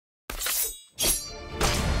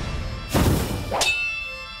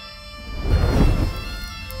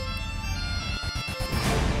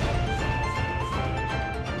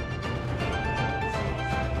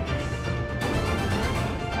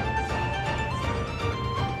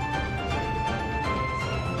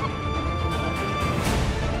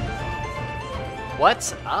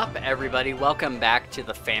What's up, everybody? Welcome back to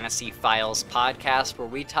the Fantasy Files podcast, where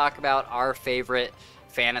we talk about our favorite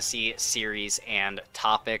fantasy series and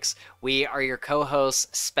topics. We are your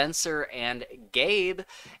co-hosts, Spencer and Gabe,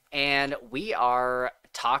 and we are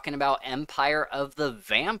talking about Empire of the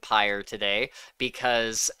Vampire today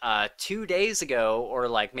because 2 days ago, or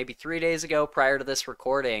like maybe 3 days ago prior to this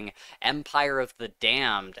recording, Empire of the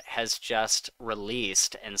Damned has just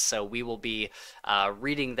released, and so we will be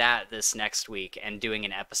reading that this next week and doing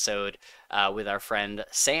an episode with our friend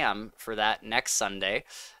Sam for that next Sunday.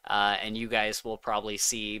 And you guys will probably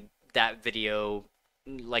see that video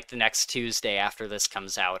like the next Tuesday after this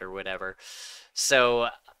comes out or whatever. So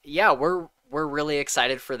yeah, we're really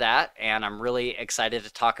excited for that, and I'm really excited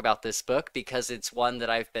to talk about this book because it's one that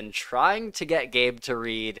I've been trying to get Gabe to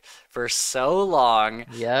read for so long.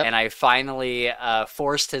 Yep. And I finally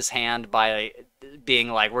forced his hand by being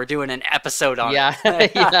like, we're doing an episode on Yeah.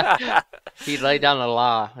 it. Yeah. He laid down the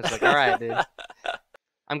law. I was like, all right, dude.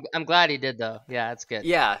 I'm glad he did though. Yeah, it's good.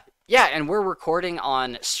 Yeah. Yeah, and we're recording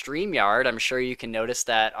on StreamYard. I'm sure you can notice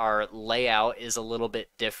that our layout is a little bit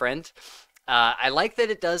different. I like that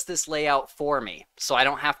it does this layout for me, so I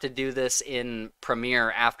don't have to do this in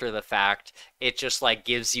Premiere after the fact. It just like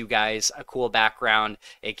gives you guys a cool background.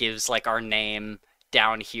 It gives like our name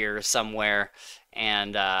down here somewhere,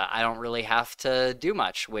 and I don't really have to do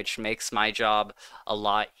much, which makes my job a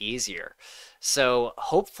lot easier. So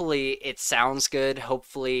hopefully it sounds good.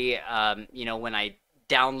 Hopefully, when I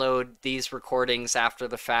download these recordings after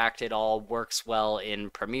the fact, it all works well in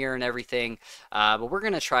Premiere and everything. But we're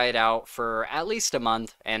going to try it out for at least a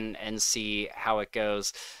month and see how it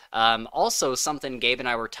goes. Also, something Gabe and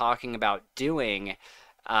I were talking about doing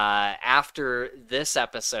after this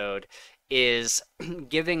episode is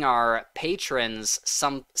giving our patrons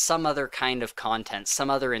some other kind of content, some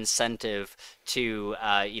other incentive to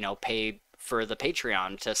pay for the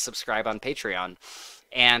Patreon, to subscribe on Patreon.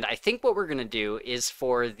 And I think what we're going to do is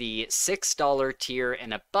for the $6 tier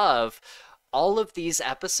and above, all of these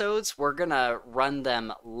episodes, we're going to run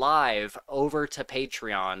them live over to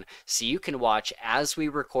Patreon so you can watch as we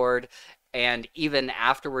record, and even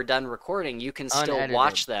after we're done recording, you can still Unedited.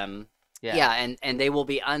 watch them. Yeah, and they will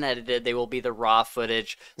be unedited. They will be the raw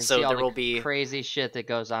footage. So see all there will be crazy shit that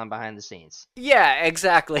goes on behind the scenes. Yeah,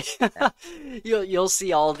 exactly. You'll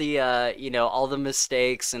see all the all the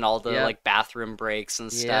mistakes and all the Yep. like bathroom breaks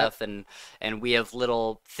and stuff, and we have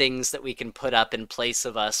little things that we can put up in place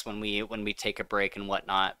of us when we take a break and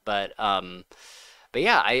whatnot. But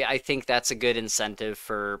yeah, I think that's a good incentive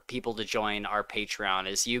for people to join our Patreon,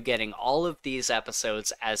 is you getting all of these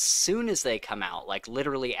episodes as soon as they come out, like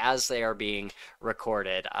literally as they are being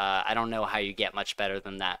recorded. I don't know how you get much better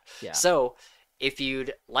than that. Yeah. So if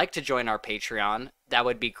you'd like to join our Patreon, that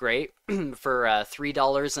would be great. For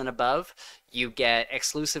 $3 and above, you get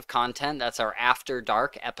exclusive content. That's our After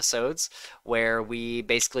Dark episodes, where we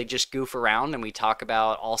basically just goof around and we talk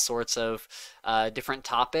about all sorts of different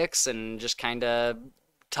topics and just kind of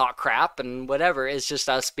talk crap and whatever. It's just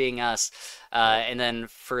us being us. And then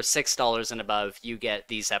for $6 and above, you get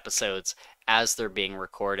these episodes as they're being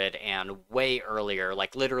recorded and way earlier,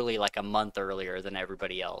 like literally like a month earlier than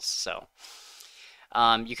everybody else. So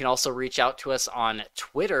you can also reach out to us on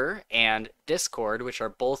Twitter and Discord, which are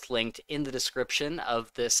both linked in the description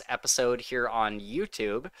of this episode here on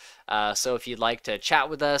YouTube. So if you'd like to chat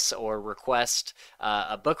with us or request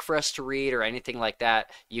a book for us to read or anything like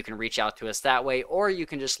that, you can reach out to us that way, or you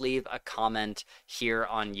can just leave a comment here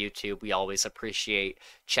on YouTube. We always appreciate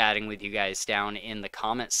chatting with you guys down in the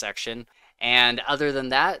comment section. And other than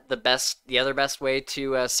that, the other best way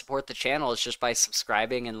to support the channel is just by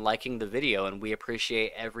subscribing and liking the video, and we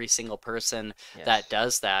appreciate every single person that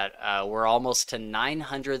does that. We're almost to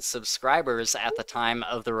 900 subscribers at the time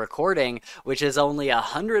of the recording, which is only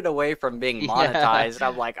 100 away from being monetized.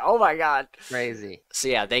 I'm like, oh my god, crazy. So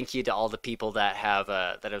yeah, thank you to all the people that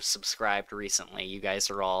have subscribed recently. You guys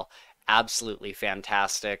are all absolutely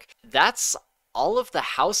fantastic. That's all of the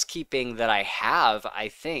housekeeping that I have, I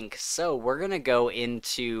think. So we're going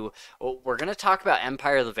to talk about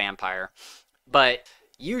Empire of the Vampire, but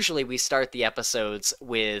usually we start the episodes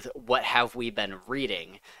with what have we been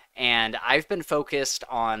reading. And I've been focused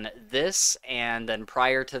on this, and then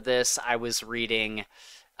prior to this, I was reading,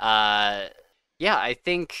 I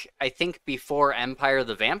think before Empire of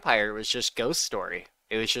the Vampire, it was just Ghost Story.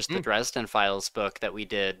 It was just the Dresden Files book that we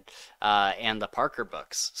did, and the Parker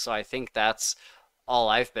books. So I think that's all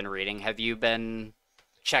I've been reading. Have you been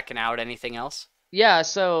checking out anything else? Yeah.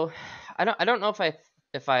 So I don't know if I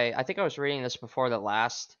think I was reading this before the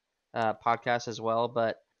last podcast as well,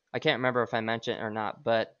 but I can't remember if I mentioned it or not.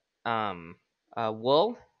 But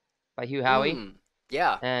Wool by Hugh Howey.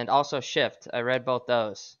 Yeah. and also Shift. I read both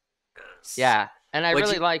those. S- Yeah, and I Would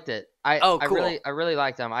really you? liked it. Oh, cool. I really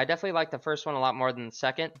liked them. I definitely liked the first one a lot more than the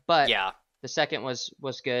second, but Yeah. the second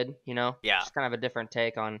was good. You know, Yeah. just kind of a different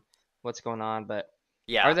take on what's going on. But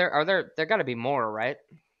Yeah. there got to be more, right?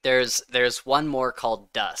 There's one more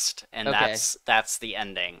called Dust, and Okay, that's the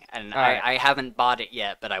ending. And all right. I haven't bought it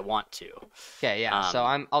yet, but I want to. Okay, yeah. So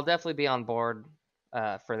Um, I'll definitely be on board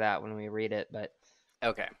for that when we read it. But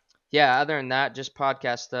okay. yeah, other than that, just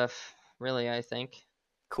podcast stuff. Really, I think.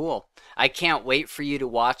 Cool. I can't wait for you to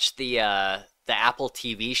watch the Apple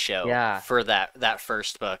TV show Yeah, for that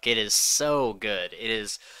first book. It is so good. It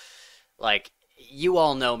is like you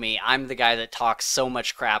all know me. I'm the guy that talks so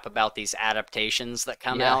much crap about these adaptations that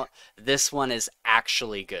come yeah. out. This one is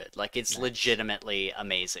actually good. Like it's Nice. legitimately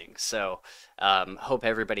amazing. So hope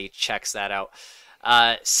everybody checks that out.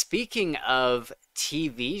 Speaking of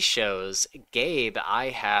TV shows, Gabe, I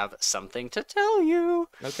have something to tell you.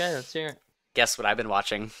 Okay, let's hear it. Guess what I've been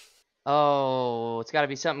watching? Oh, it's got to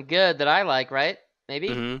be something good that I like, right? Maybe.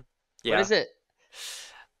 Mm-hmm. What Yeah. is it?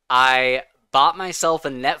 I bought myself a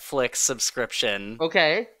Netflix subscription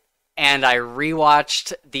Okay. and I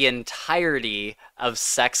rewatched the entirety of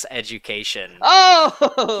Sex Education. Oh,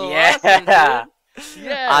 awesome, Yeah. dude.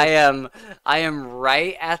 Yes. I am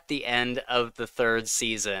right at the end of the third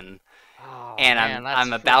season Oh and man, that's I'm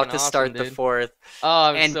freaking about to awesome, start the dude. fourth. Oh,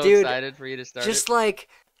 I'm And so dude, excited for you to start it. just like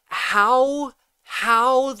how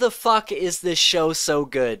the fuck is this show so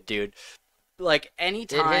good, dude? Like It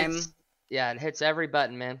anytime hits, yeah, it hits every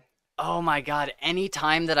button, man. Oh my God,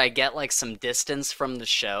 anytime that I get like some distance from the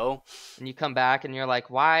show, And you come back and you're like,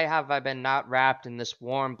 why have I been not wrapped in this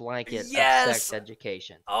warm blanket of sex yes.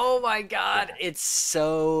 education? Oh my God, Yeah. it's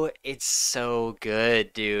so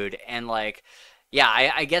good, dude. And like, yeah,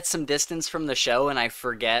 I get some distance from the show and I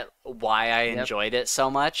forget why I Yep. enjoyed it so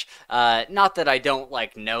much. Not that I don't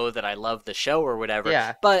like know that I love the show or whatever,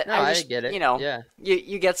 Yeah. but No, I I just, get it. Yeah.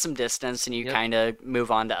 you get some distance and you Yep. kind of move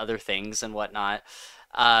on to other things and whatnot.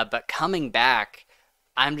 But coming back,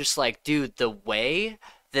 I'm just like, dude, the way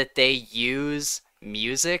that they use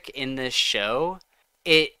music in this show,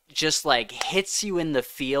 it just like hits you in the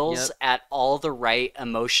feels Yep. at all the right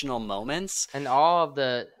emotional moments. And all of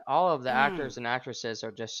the Mm. actors and actresses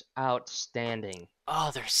are just outstanding.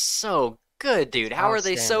 Oh, they're so good, It's dude. How are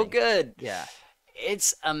they so outstanding. good? Yeah.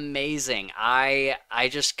 It's amazing. I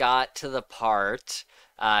just got to the part,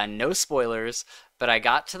 no spoilers, but I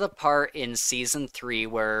got to the part in season three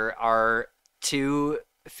where our two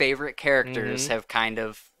favorite characters Mhm. have kind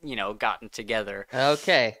of, gotten together.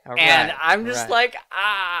 Okay. All And right. I'm All just right. like,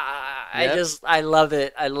 Yep. I love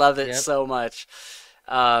it. I love it Yep. so much.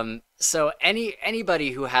 So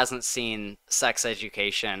anybody who hasn't seen Sex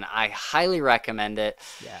Education, I highly recommend it.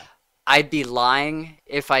 Yeah. I'd be lying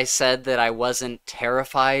if I said that I wasn't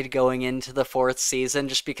terrified going into the fourth season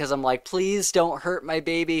just because I'm like, please don't hurt my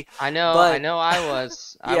baby. I But know I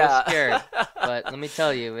was yeah. scared, but let me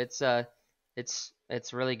tell you,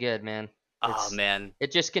 it's really good, man. Oh man.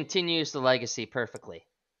 It just continues the legacy perfectly.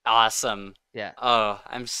 Awesome. Yeah. Oh,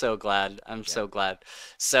 I'm so glad. I'm Yeah. so glad.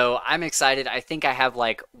 So I'm excited. I think I have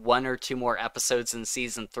like one or two more episodes in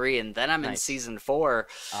season three, and then I'm in Nice. season four.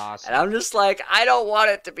 And Awesome. I'm just like, I don't want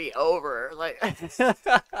it to be over. Like,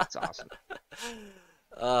 That's awesome.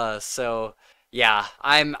 so yeah,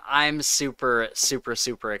 I'm super super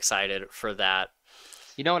super excited for that.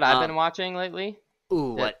 You know what I've been Um, watching lately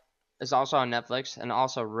ooh, that what? is also on Netflix and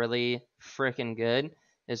also really freaking good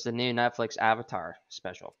is the new Netflix Avatar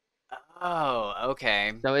special. Oh,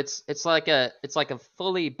 okay. So it's like a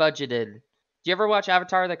fully budgeted. Do you ever watch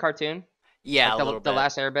Avatar the cartoon? Yeah, Like a little the bit.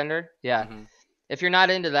 last Airbender? Yeah. Hmm. If you're not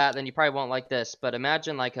into that, then you probably won't like this. But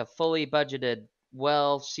imagine like a fully budgeted,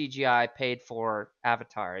 well CGI paid for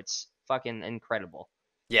Avatar. It's fucking incredible.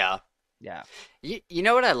 Yeah. Yeah. You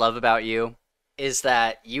know what I love about you is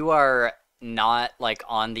that you are not like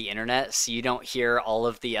on the internet, so you don't hear all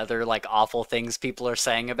of the other like awful things people are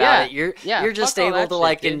saying about Yeah. it. You're Yeah. you're just Fuck all able that to shit,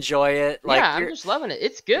 like dude. enjoy it. Yeah, Like I'm you're just loving it.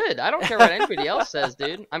 It's good. I don't care what anybody else says,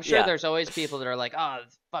 dude. I'm sure yeah. there's always people that are like, "Oh,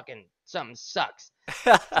 fucking something sucks." It's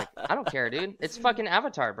like, I don't care, dude. It's fucking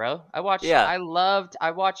Avatar, bro. Yeah.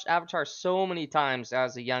 I watched Avatar so many times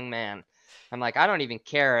as a young man. I'm like, I don't even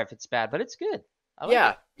care if it's bad, but it's good. I like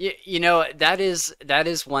Yeah. it. You know, that is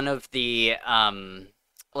one of the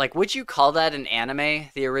like would you call that an anime,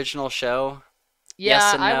 the original show? Yes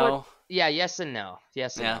Yeah, and I would. no. Yeah, yes and no.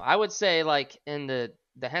 Yes and no. Yeah. I would say like in the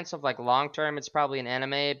hence of like long term, it's probably an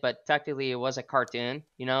anime, but technically it was a cartoon.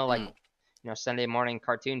 Like Mm, Sunday morning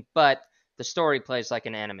cartoon, but the story plays like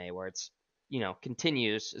an anime where it's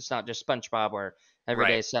continues. It's not just SpongeBob where every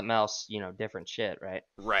day right. is something else. Different shit, right?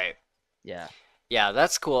 Right. Yeah. Yeah,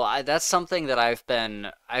 that's cool. That's something that I've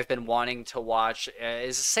been wanting to watch.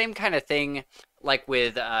 Is the same kind of thing like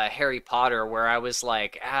with Harry Potter, where I was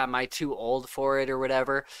like, am I too old for it or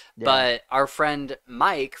whatever? Yeah. But our friend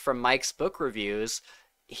Mike from Mike's Book Reviews,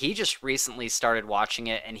 he just recently started watching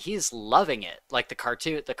it and he's loving it. Like the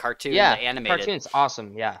Yeah, the animated. cartoon's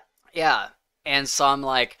awesome. Yeah. Yeah. And so I'm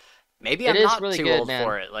like, maybe It I'm is not really too good, old man.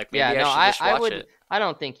 for it. Like Yeah, maybe I no, should just I watch would. it. I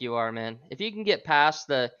don't think you are, man. If you can get past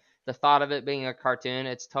the thought of it being a cartoon,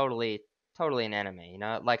 it's totally an anime. You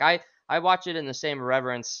know, like I watch it in the same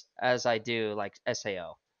reverence as I do like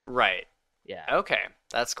Sao. Right. Yeah. Okay,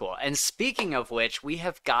 that's cool. And speaking of which, we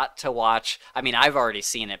have got to watch. I mean, I've already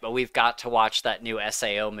seen it, but we've got to watch that new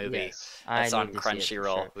SAO movie Yes, I that's need on to see it for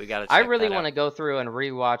Crunchyroll. sure. We got to I check really that want out. to go through and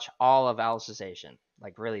rewatch all of Alicization,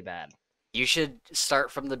 like really bad. You should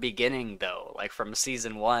start from the beginning, though, like from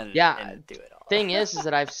season one, Yeah, and do it all. thing is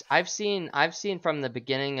that I've seen from the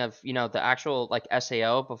beginning of the actual like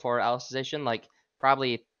Sao before Alicization like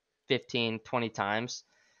probably 15 20 times.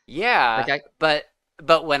 Like Yeah,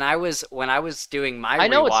 but when I was doing my I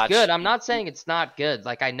know it's rewatch, good. I'm not saying it's not good.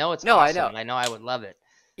 Like I know it's no, I awesome know. and I know I would love it.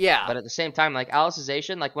 Yeah, But at the same time, like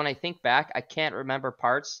Alicization, like when I think back, I can't remember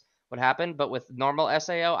parts what happened. But with normal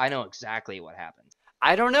Sao, I know exactly what happened.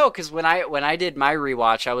 I don't know, because when I did my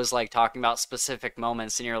rewatch, I was like talking about specific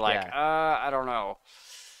moments, and you're like, Yeah. I don't know.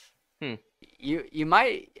 Hmm. You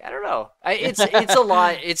might, I don't know. It's a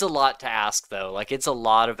lot. It's a lot to ask though. Like it's a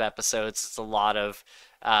lot of episodes. It's a lot of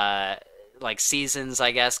uh like seasons,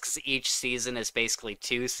 I guess, because each season is basically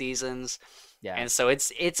two seasons, Yeah. and so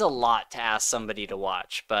it's a lot to ask somebody to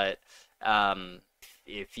watch. But um,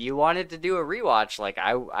 if you wanted to do a rewatch, like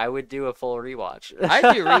I would do a full rewatch.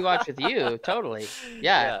 I'd do rewatch with you, totally.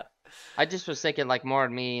 Yeah. Yeah. I just was thinking like more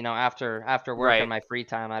of me, after work on Right. my free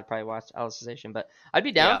time, I'd probably watch Alicization, but I'd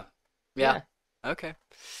be down. Yeah. Yeah. Yeah. Okay.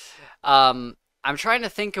 I'm trying to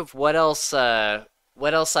think of what else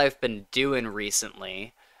I've been doing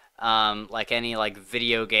recently. Like any like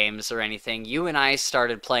video games or anything. You and I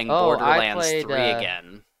started playing Oh, I Borderlands played 3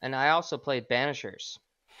 again. and I also played Banishers.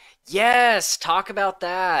 Yes, talk about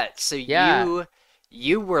that. So Yeah.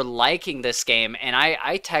 you were liking this game, and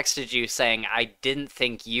I texted you saying I didn't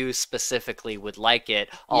think you specifically would like it,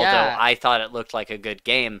 although Yeah. I thought it looked like a good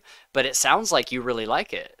game, but it sounds like you really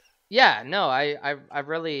like it. Yeah, no, I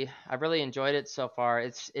really enjoyed it so far.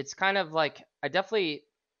 It's kind of like I definitely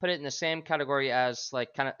put it in the same category as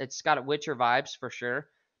like kind of it's got Witcher vibes for sure,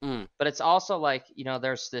 Mm, but it's also like,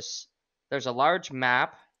 there's a large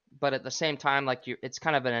map, but at the same time like it's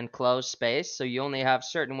kind of an enclosed space, so you only have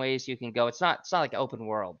certain ways you can go. It's not like open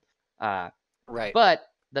world. Uh right. but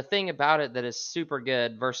the thing about it that is super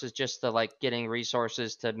good versus just the like getting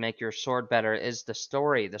resources to make your sword better is the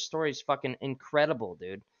story. The story's fucking incredible,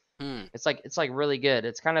 dude. Mm, It's like really good.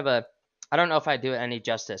 It's kind of a I don't know if I do it any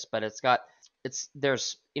justice, but it's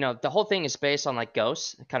there's the whole thing is based on like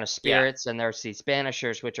ghosts, kind of yeah. spirits, and there's these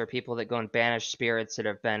banishers, which are people that go and banish spirits that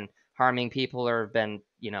have been harming people or have been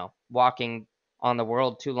walking on the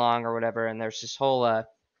world too long or whatever. And there's this whole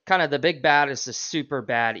kind of the big bad is this super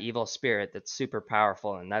bad evil spirit that's super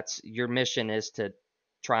powerful, and that's your mission is to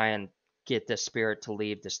try and get this spirit to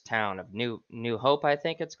leave this town of New Hope, I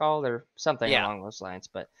think it's called, or something Yeah. along those lines.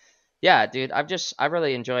 But yeah, dude, I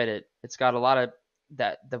really enjoyed it. It's got a lot of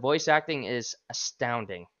that. The voice acting is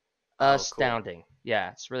astounding, Oh, cool. astounding.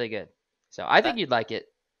 Yeah, it's really good. So I think That you'd like it,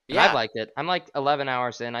 and I've yeah. liked it. I'm like 11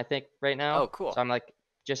 hours in, I think, right now. Oh, cool. So I'm like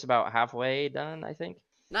just about halfway done, I think.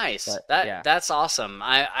 Nice. But That yeah, that's awesome.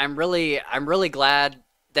 I'm really glad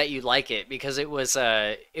that you like it because it was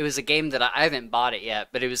a game that I haven't bought it yet,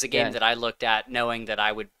 but it was a game yeah, that I looked at knowing that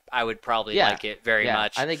I would probably yeah, like it very yeah. I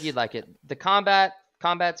much. think you'd like it. The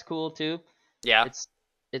combat's cool too. Yeah, It's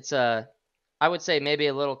it's I would say maybe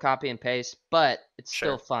a little copy and paste, but it's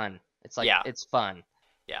still sure. fun. It's like Yeah, it's fun.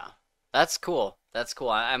 yeah. That's cool. That's cool.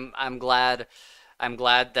 I'm glad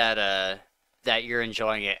that you're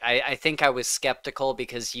enjoying it. I think I was skeptical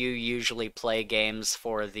because you usually play games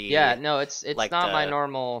for Yeah, the no, it's like not my the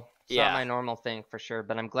normal yeah. thing for sure,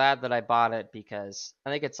 but I'm glad that I bought it because I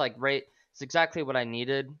think it's like it's exactly what I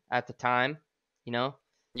needed at the time, you know?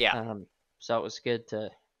 Yeah. Um so it was good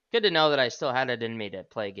to know that I still had it in me to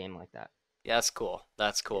play a game like that. Yeah, that's cool.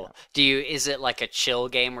 That's Yeah. cool. Is it like a chill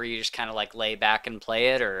game where you just kind of like lay back and play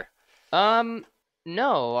it or Um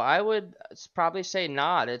no, I would probably say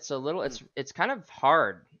not. Hmm, It's kind of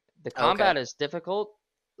hard. The okay. combat is difficult.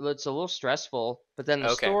 It's a little stressful, but then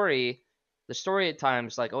Okay. the story at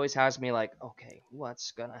times like always has me like, okay,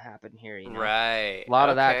 what's gonna happen here, Right. A lot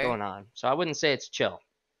of that Okay. going on. So I wouldn't say it's chill.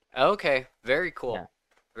 Okay. Very Yeah. cool.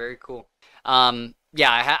 Very cool. Um,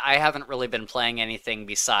 Yeah, I haven't really been playing anything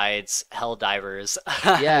besides Helldivers.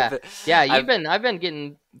 Yeah, yeah. I've I've been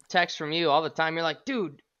getting texts from you all the time. You're like,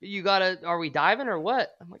 dude, you gotta. Are we diving or what?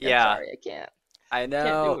 I'm like, I'm yeah, sorry, I can't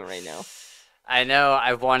do know. it right now. I know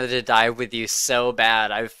I've wanted to dive with you so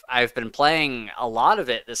bad. I've been playing a lot of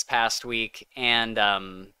it this past week, and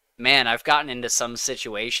man, I've gotten into some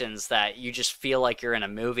situations that you just feel like you're in a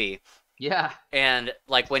movie. Yeah, And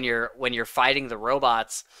like when you're fighting the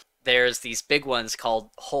robots, there's these big ones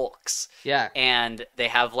called Hulks, yeah, and they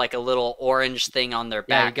have like a little orange thing on their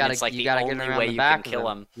yeah. back, and it's like You the gotta get only around way the you can back of kill them.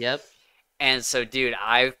 them. Yep. And so, dude,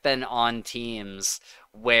 I've been on teams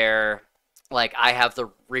where like I have the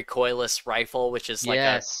recoilless rifle, which is like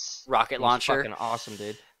a Yes. rocket It's launcher, fucking awesome,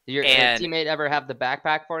 dude. Your and teammate ever have the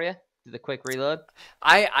backpack for you? Do the quick reload?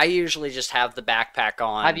 I usually just have the backpack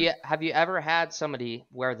on. Have you ever had somebody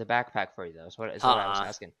wear the backpack for you though? Is what I was Uh-uh.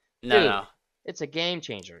 asking. No, Dude, no. it's a game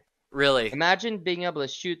changer. Really, Imagine being able to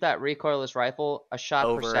shoot that recoilless rifle a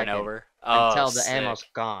shot per over and second over. Oh, until the ammo's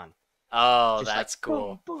sick. gone. Oh, Just like that's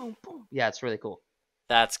cool. boom, boom, boom. Yeah, it's really cool.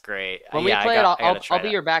 That's great. When we Yeah, play it, I gotta I'll try be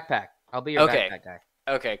that. your backpack. I'll be your Okay. backpack guy.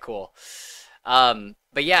 Okay, cool.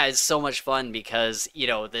 But yeah, it's so much fun because,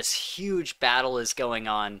 this huge battle is going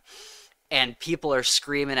on and people are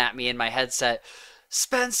screaming at me in my headset,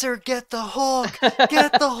 Spencer, get the Hulk!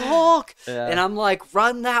 Get the Hulk! And Yeah. I'm like,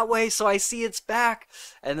 run that way so I see its back.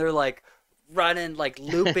 And they're like running, like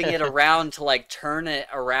looping it around to like turn it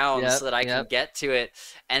around so Yep, that I can yep. get to it.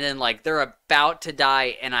 And then like they're about to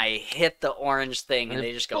die and I hit the orange thing And and then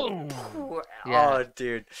they just go, boom. Yeah, oh,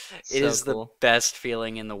 dude, it so is the cool. best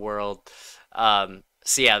feeling in the world.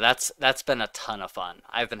 So yeah, that's been a ton of fun.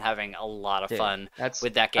 I've been having a lot of Dude, fun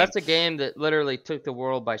with that game. that's a game that literally took the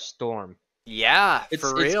world by storm. Yeah,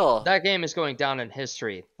 for It's real. that game is going down in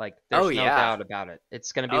history. Like Oh there's no yeah. doubt about it.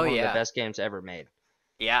 It's going to be Oh one of the yeah. best games ever made.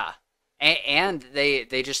 Yeah. And they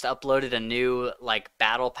just uploaded a new like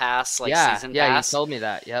battle pass, like Yeah, season yeah, you pass. told me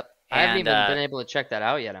that. Yep. I haven't And even been able to check that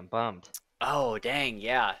out yet. I'm bummed. oh dang,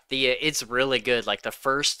 yeah. It's really good. Like the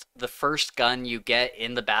first gun you get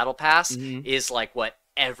in the battle pass Hmm. is like what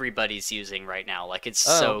everybody's using right now. Like it's Oh,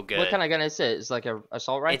 so what good. kind of gun is it? Is it like a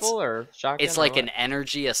assault It's rifle or it's shotgun or like an what?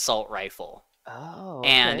 energy assault rifle. Oh,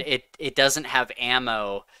 And okay. it doesn't have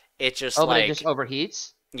ammo. It just Oh, but it just like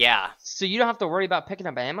overheats? yeah, So you don't have to worry about picking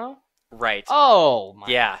up ammo? right. Oh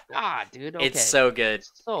my Yeah. God, dude. It's Okay. so good.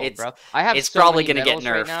 Sold, It's bro. I have it's so probably many gonna get medals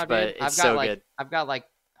right now, nerfed, dude. but it's so good. I've got like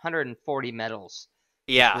 140 medals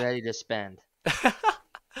just Yeah. ready to spend.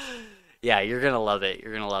 Yeah, you're gonna love it.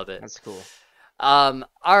 You're gonna love it. That's cool.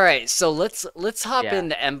 All right, so let's hop Yeah.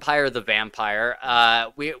 into Empire the Vampire.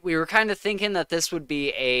 We were kind of thinking that this would be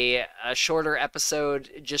a shorter episode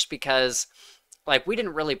just because like we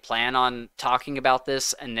didn't really plan on talking about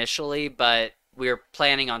this initially, but we were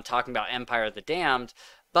planning on talking about Empire the Damned,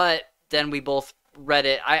 but then we both read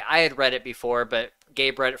it. I had read it before, but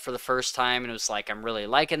Gabe read it for the first time and was like, I'm really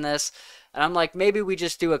liking this. And I'm like, maybe we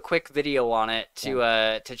just do a quick video on it Yeah.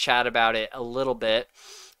 to chat about it a little bit.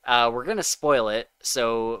 We're gonna spoil it,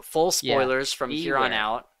 so full Yeah. spoilers from here on Beware.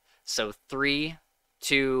 out. So 3,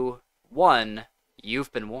 2, 1,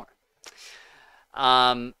 you've been warned.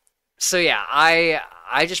 Um, so yeah,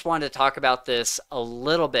 I just wanted to talk about this a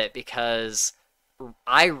little bit because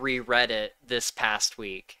I reread it this past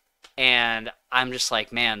week, and I'm just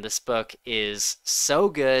like, man, this book is so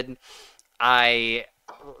good. I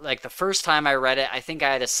like the first time I read it, I think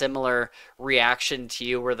I had a similar reaction to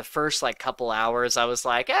you, where the first like couple hours I was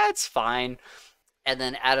like, it's fine. And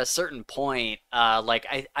then at a certain point, like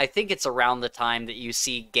I think it's around the time that you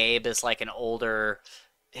see Gabe as like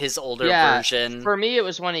his older Yeah. version. For me, it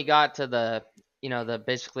was when he got to the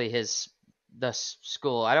basically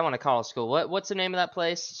school. I don't want to call it school. What's the name of that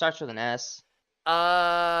place? It starts with an S.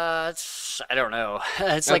 I don't know.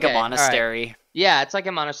 It's like a Okay. All right. monastery. Yeah, it's like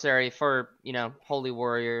a monastery for, holy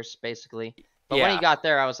warriors, basically. But when he Yeah, got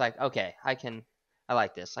there, I was like, okay, I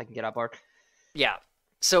like this. I can get on board. yeah.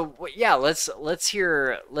 So yeah, let's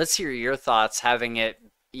hear your thoughts having it,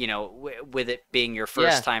 with it being your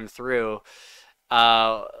Yeah, first time through.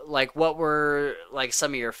 Like what were like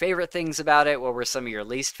some of your favorite things about it? What were some of your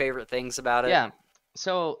least favorite things about it? yeah.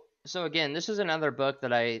 So again, this is another book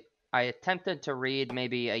that I attempted to read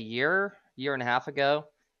maybe year and a half ago.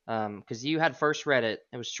 Because you had first read it.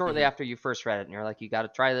 It was shortly Hmm. after you first read it, and you're like, you got to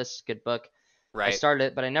try this. Good book. I Right, started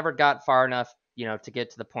it, but I never got far enough, to get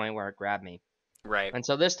to the point where it grabbed me. right. And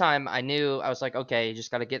so this time I knew I was like, okay, you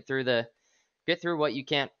just got to get through what you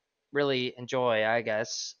can't really enjoy, I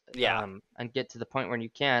guess, Yeah, and get to the point where you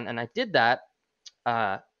can. And I did that,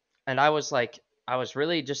 uh, and I was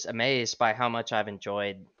really just amazed by how much I've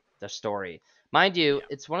enjoyed the story. Mind you, yeah.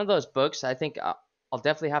 it's one of those books. I think I'll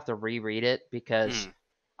definitely have to reread it because Mm,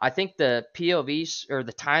 I think the or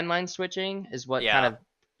the timeline switching is what kind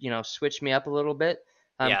yeah. of, switched me up a little bit.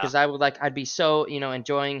 Yeah. Because I'd be so,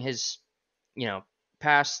 enjoying his, you know,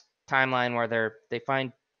 past timeline where they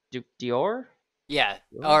find Duke Dior. Yeah.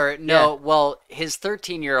 Dior? Or Yeah. no, well, his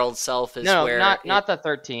 13-year-old self is No, where not it the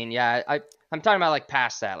 13. Yeah, I'm talking about like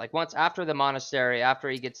past that. Like once after the monastery, after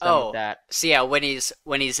he gets done with Oh, that. so yeah, when he's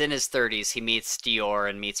in his 30s, he meets Dior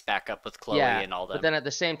and meets back up with Chloe Yeah, and all but them. then at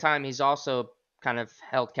the same time, he's also kind of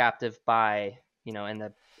held captive by, in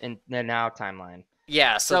the now timeline.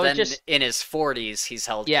 Yeah, so So it's then just in his 40s, he's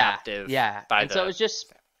held yeah, captive yeah. by And so the it's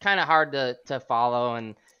just kind of hard to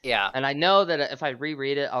follow yeah, and I know that if I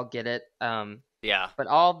reread it, I'll get it. yeah. But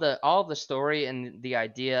all the story and the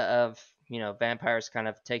idea of, vampires kind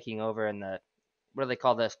of taking over and the what do they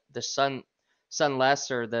call the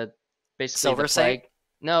sunless or the basically the Silver Saint? plague.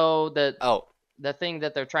 No, Oh, the thing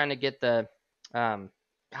that they're trying to get the um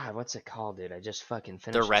God, what's it called, dude? I just fucking the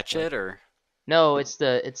finished this book. Wretched or No, it's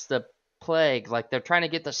the plague. Like they're trying to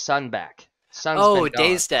get the sun back. Sun's oh, been gone.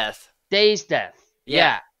 Day's Death. Day's death. Yeah,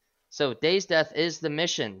 Yeah. So Day's death is the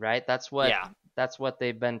mission, right? yeah. That's what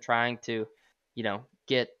they've been trying to,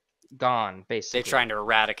 get gone They're basically. trying to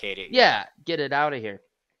eradicate it. Yeah, Yeah, get it out of here.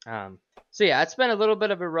 So yeah, it's been a little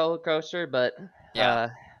bit of a roller coaster, but yeah. uh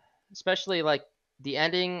especially like the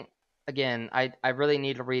ending again, I really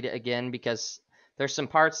need to read it again because there's some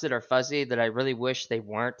parts that are fuzzy that I really wish they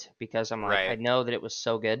weren't because I'm like I Right. know that it was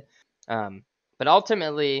so good. Um but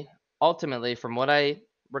ultimately from what I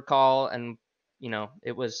recall and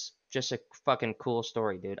it was just a fucking cool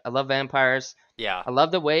story, dude. I love vampires. Yeah. I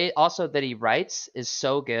love the way also that he writes is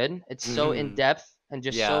so good. It's so in Mhm. depth and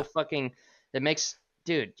just so Yeah. fucking it makes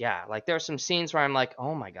dude, yeah, like there are some scenes where I'm like,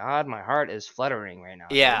 "Oh my god, my heart is fluttering right now,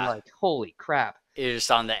 dude." Yeah. Like, holy crap. You're just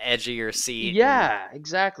on the edge of your seat and Yeah,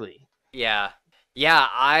 exactly. yeah. Yeah,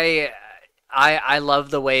 I love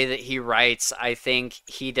the way that he writes. I think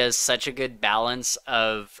he does such a good balance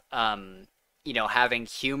of having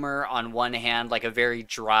humor on one hand, like a very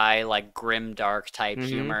dry, like grim dark type Mhm.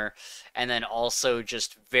 humor, and then also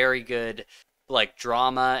just very good like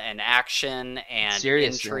drama and action and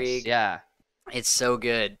Seriousness. intrigue. Yeah. It's so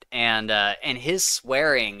good. And his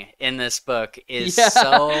swearing in this book is Yeah.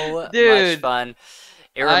 so much Dude, fun.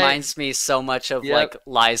 It I reminds me so much of yep. like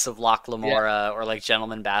Lies of Locke Yeah. Lamora or like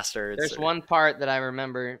Gentlemen Bastards There's or one part that I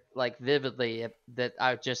remember like vividly that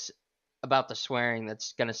I just about the swearing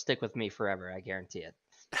that's going to stick with me forever, I guarantee it.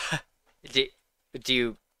 do, do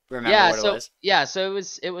you remember Yeah, what it so was? yeah, so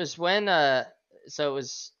it was when it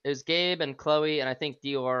was Gabe and Chloe and I think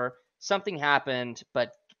Dior. Something happened,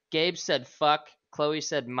 but Gabe said fuck, Chloe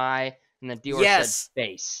said my, and then Dior said Yes.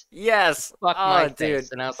 face. Yes. Fuck my Oh, face.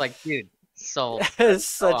 dude. And I was like, dude, sold. It's That's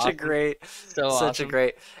so such a awesome. great So such a awesome.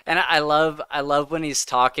 great. And I love when he's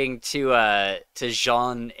talking to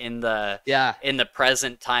Jean Yeah. in the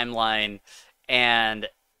present timeline and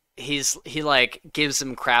he like gives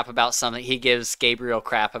him crap about something. He gives Gabriel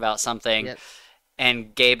crap about something Yep.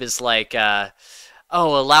 and Gabe is like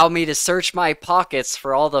oh, allow me to search my pockets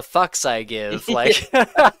for all the fucks I give. Like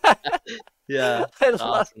Yeah. I It's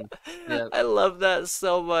love awesome. Yep. I love that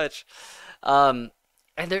so much. Um,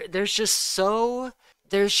 and there's just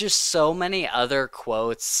so many other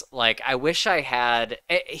quotes. Like I wish I had.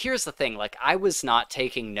 Here's the thing. Like I was not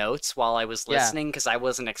taking notes while I was Yeah. listening because I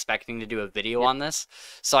wasn't expecting to do a video Yep. on this,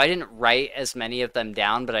 so I didn't write as many of them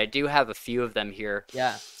down. But I do have a few of them here.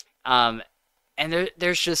 Yeah. Um, and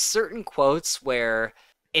there's just certain quotes where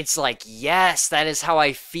it's like, yes, that is how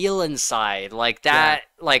I feel inside. Yeah.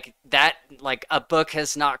 Like a book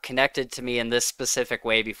has not connected to me in this specific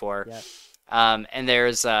way before. Yeah. And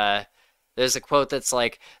there's a quote that's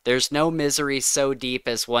like, "There's no misery so deep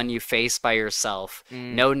as one you face by yourself.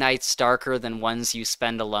 Mm, No nights darker than ones you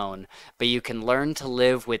spend alone. But you can learn to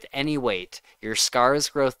live with any weight. Your scars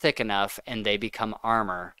grow thick enough, and they become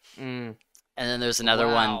armor." mm. And then there's another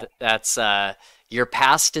one Wow. that's your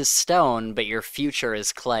past is stone, but your future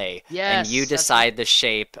is clay, and you Yes, that's a decide the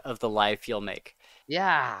shape of the life you'll make.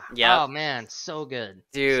 yeah. Yep, Oh man, so good.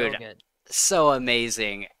 So dude, good. so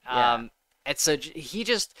amazing. Yeah. And so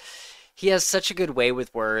he has such a good way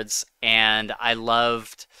with words, and I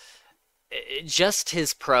loved just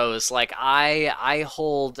his prose. Like I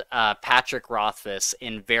hold Patrick Rothfuss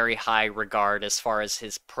in very high regard as far as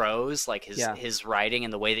his prose, like his Yeah. his writing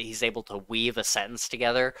and the way that he's able to weave a sentence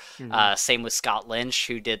together. Mhm. Same with Scott Lynch,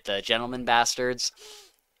 who did the Gentleman Bastards.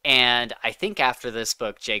 And I think after this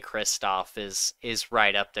book, Jay Kristoff is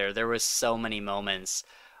right up there. There was so many moments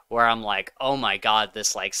where I'm like, oh my God,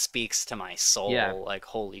 this like speaks to my Yeah. soul. Like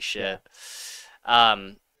holy Yeah. shit.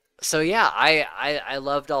 Um, so yeah, I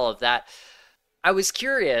loved all of that. I was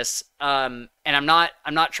curious, and I'm not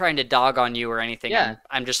trying to dog on you or anything. Yeah,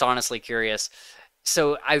 I'm just honestly curious.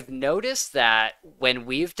 So I've noticed that when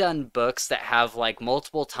we've done books that have like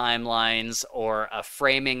multiple timelines or a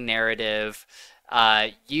framing narrative,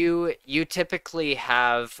 you typically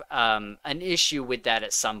have an issue with that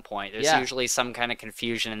at some point. There's yeah, usually some kind of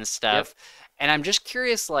confusion and yep, stuff. And I'm just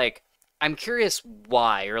curious, like, I'm curious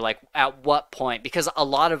why or like at what point, because a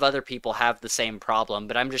lot of other people have the same problem,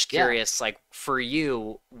 but I'm just yeah, curious, like for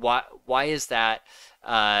you, why is that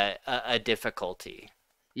a difficulty?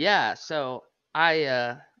 yeah. So I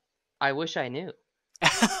uh I wish I knew,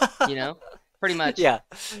 you know, pretty much. Yeah.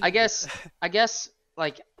 I guess I guess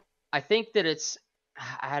like I think that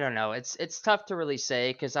I don't know. It's tough to really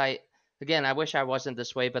say because again, I wish I wasn't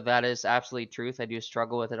this way, but that is absolute truth. I do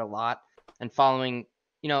struggle with it a lot and following,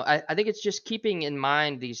 I think it's just keeping in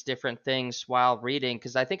mind these different things while reading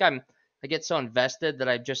because I get so invested that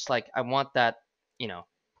I just like I want that, you know,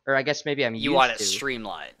 or I guess maybe I'm You want used it to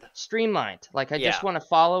streamlined. streamlined. Like I just Yeah. want to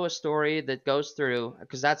follow a story that goes through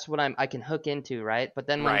because that's what I can hook into, right? But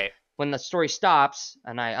then Right. when the story stops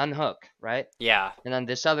and I unhook, right? Yeah. And then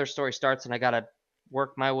this other story starts and I got to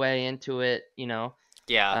work my way into it.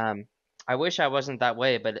 Yeah. Um I wish I wasn't that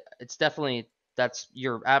way, but it's definitely that's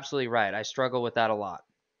you're absolutely right. I struggle with that a lot.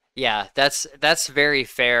 Yeah, that's very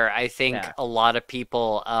fair. I think Yeah. a lot of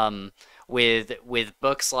people with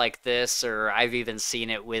books like this, or I've even seen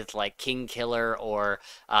it with like King Killer or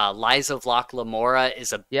Lies of Locke Lamora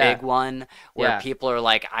is a big Yeah. one where Yeah. people are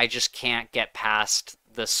like, I just can't get past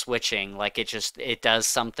the switching. Like it does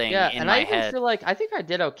something Yeah, in and I my even head. feel like I think I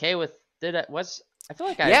did okay with did it was I feel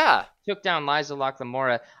like I Yeah, took down Liza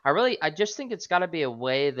Locklемora. I just think it's got to be a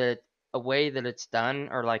way that it's done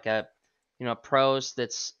or like a prose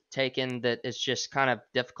that's taken that is just kind of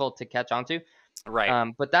difficult to catch on to. right.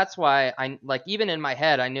 But that's why I like even in my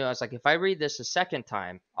head I knew I was like if I read this a second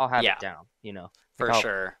time I'll have it Yeah, down. Like for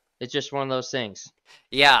sure. it's just one of those things.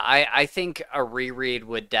 Yeah, I think a reread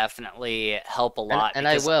would definitely help a And lot and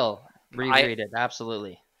I will I reread it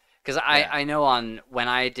absolutely. because Yeah. I know on when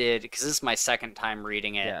I did, because this is my second time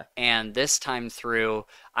reading it, Yeah. and this time through,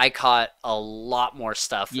 I caught a lot more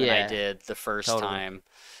stuff than I Yeah, did the first totally. time.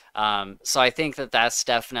 So I think that that's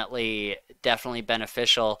definitely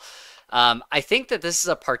beneficial. I think that this is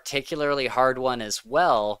a particularly hard one as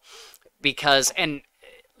well because, and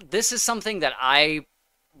this is something that I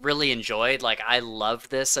really enjoyed. Like, I love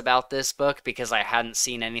this about this book because I hadn't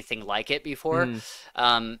seen anything like it before.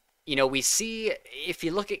 Mm, We see, if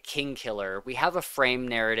you look at King Killer, we have a frame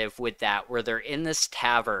narrative with that where they're in this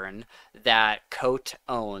tavern that Coate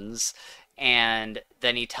owns, and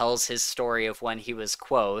then he tells his story of when he was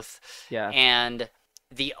Quoth. yeah. And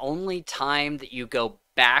the only time that you go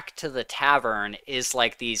back to the tavern is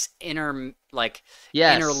like these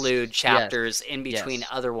Yes. interlude Yes. chapters in between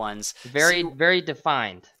Yes. other ones. So Very, very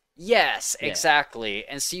defined. yes, Yeah. exactly.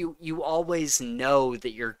 And so you always know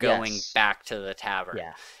that you're going Yes. back to the tavern.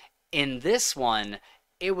 Yeah. In this one,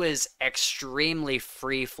 it was extremely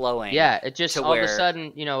free flowing Yeah. It just to all of a where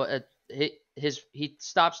sudden, he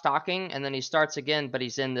stops talking and then he starts again, but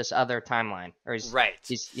he's in this other timeline, or right.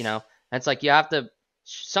 and it's like you have to.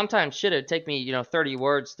 Sometimes shit, it'd take me 30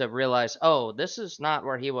 words to realize, oh, this is not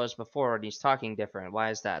where he was before, and he's talking different. Why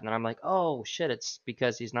is that? And then I'm like, oh shit, it's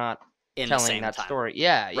because he's not In the telling same that time. story.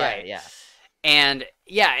 Yeah. Yeah. Right. Yeah. And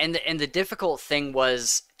yeah, and the difficult thing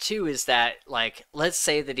was too is that like let's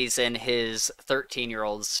say that he's in his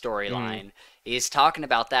 13-year-old Hmm. storyline. He's talking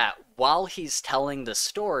about that while he's telling the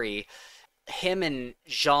story. Him and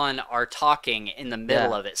Jean are talking in the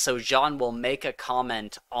middle Yeah. of it. So Jean will make a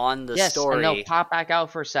comment on the Yes, and they'll story. pop back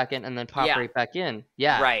out for a second and then pop Yeah, right back in.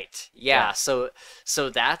 Yeah, right. yeah, Yeah. So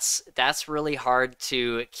that's really hard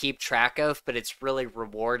to keep track of, but it's really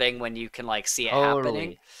rewarding when you can like see it happening.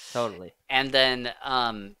 totally, totally. And then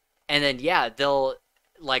yeah, they'll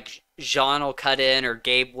like Jean will cut in or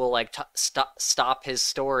Gabe will like stop his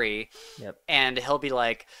story Yep. and he'll be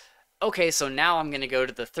like, "Okay, so now I'm going to go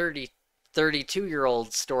to the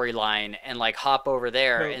 32-year-old storyline and like hop over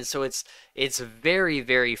there." So And so it's very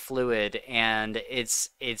very fluid and it's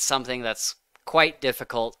something that's quite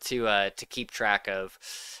difficult to keep track of.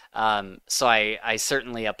 So I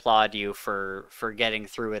certainly applaud you for getting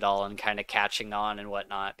through it all and kind of catching on and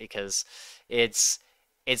whatnot because it's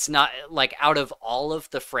it's not like out of all of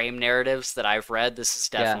the frame narratives that I've read, this is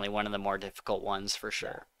yeah, definitely one of the more difficult ones for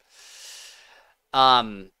yeah, sure.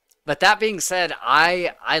 But that being said,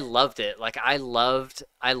 I loved it. Like I loved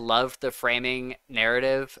the framing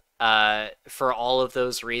narrative for all of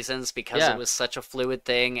those reasons because it yeah, was such a fluid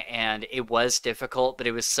thing and it was difficult, but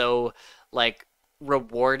it was so like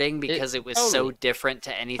rewarding it because it was so totally, different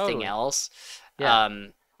to anything totally. else. Yeah.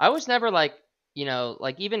 I was never like,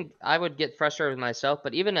 like even I would get frustrated with myself,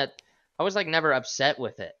 but I was like never upset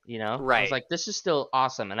with it, I was Right. like, this is still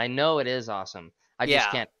awesome, and I know it is awesome. I just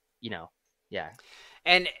Yeah. can't, yeah,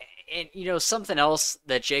 And something else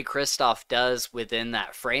that Jay Kristoff does within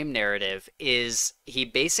that frame narrative is he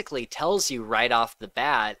basically tells you right off the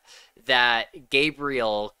bat that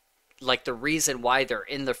Gabriel, like, the reason why they're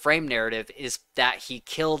in the frame narrative is that he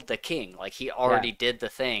killed the king. Like, he yeah, already did the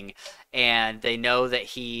thing. And they know that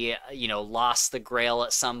he, lost the grail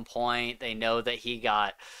at some point. They know that he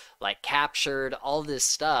got, like, captured, all this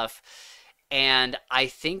stuff. And I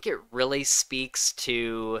think it really speaks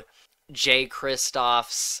to Jay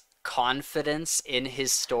Kristoff's confidence in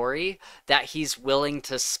his story that he's willing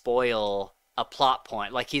to spoil a plot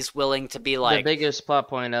point. Like, he's willing to be the like, biggest plot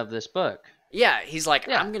point of this book. yeah, he's like,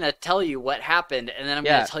 Yeah, I'm going to tell you what happened and then I'm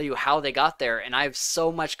going yeah, to tell you how they got there. And I have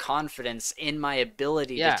so much confidence in my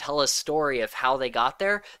ability to yeah, tell a story of how they got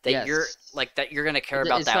there that yes. you're going to care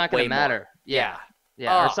about It's not that gonna way more. matter. Yeah. Yeah,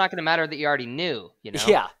 yeah, or Oh, it's not gonna matter that you already knew.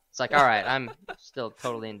 yeah. It's like, all right, I'm still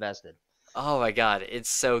totally invested. Oh my God, it's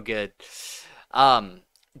so good. Um,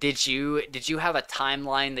 did you have a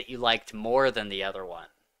timeline that you liked more than the other one?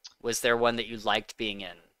 Was there one that you liked being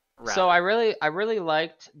in So rather? I really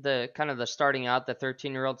liked the kind of the starting out the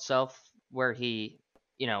 13-year-old self where he,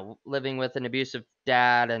 living with an abusive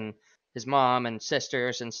dad and his mom and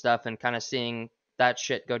sisters and stuff and kind of seeing that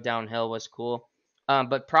shit go downhill was cool.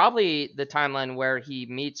 But probably the timeline where he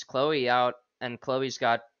meets Chloe out and Chloe's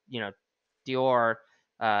got, Dior,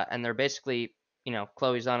 and they're basically,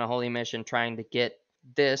 Chloe's on a holy mission trying to get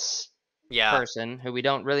this Yeah, person who we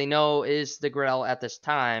don't really know is the Grail at this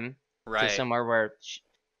time to right. somewhere where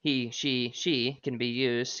she can be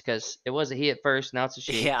used because it was a he at first, now it's a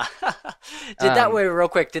she. Yeah. Did that Um, wait real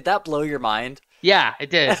quick? Did that blow your mind? yeah, it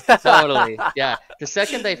did totally. Yeah, the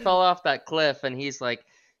second they fell off that cliff and he's like,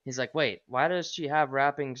 wait, why does she have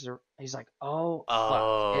wrappings? He's like, oh fuck,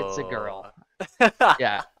 it's a girl. Oh.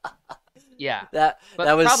 Yeah, yeah, That but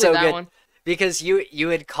was probably so that good one. because you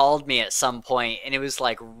had called me at some point and it was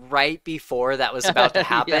like right before that was about to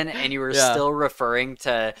Yeah, happen and you were yeah. still referring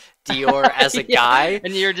to Dior as a Yeah, guy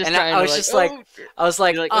and you're just and I trying to was like, just like oh, I was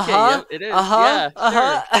like, you're like, okay, "Uh-huh. yep, it is. Uh-huh. Yeah,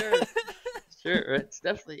 sure, Uh-huh." sure, sure. It's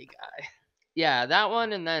definitely a guy. Yeah, that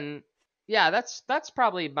one, and then yeah, that's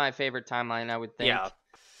probably my favorite timeline. I would think. Yeah.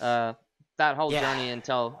 Uh, that whole Yeah. journey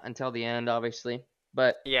until the end, obviously.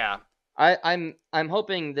 But Yeah. I'm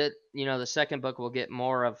hoping that the second book will get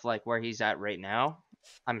more of like where he's at right now.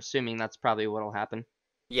 I'm assuming that's probably what'll happen.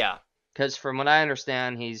 Yeah. Because from what I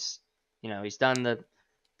understand, he's done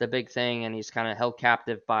the big thing and he's kind of held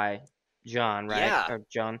captive by John, right? Yeah. Or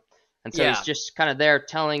John. And so he's Yeah. just kind of there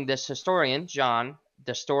telling this historian, John,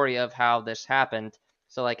 the story of how this happened.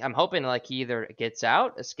 So like I'm hoping like he either gets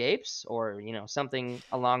out, escapes, or something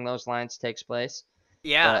along those lines takes place.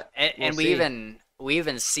 Yeah. But And, we'll and see. we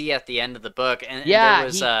even see at the end of the book and there Yeah,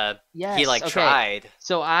 was he yes, like okay. tried.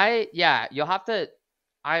 So yeah, you'll have to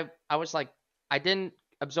I was like I didn't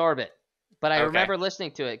absorb it, but I Okay. remember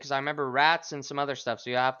listening to it because I remember rats and some other stuff. So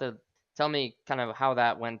you have to tell me kind of how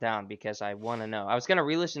that went down because I want to know. I was gonna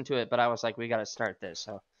re-listen to it, but I was like, we got to start this.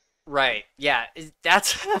 So Right. Yeah.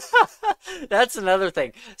 That's that's another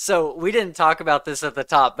thing. So we didn't talk about this at the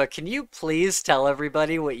top, but can you please tell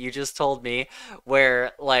everybody what you just told me?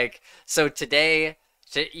 Where like so today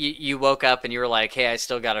you woke up and you were like, "Hey, I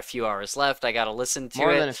still got a few hours left. I got to listen to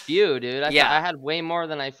more than it." a few, dude. I thought Yeah, I had way more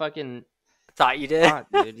than I fucking thought you did.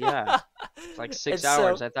 thought, dude. Yeah, it's like And 6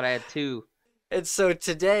 hours. so I thought I had two. and so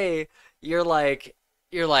today you're like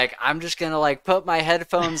I'm just gonna like put my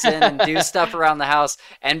headphones in and do stuff around the house.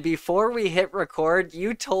 And before we hit record,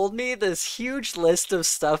 you told me this huge list of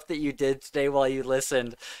stuff that you did today while you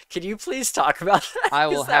listened. Can you please talk about that? I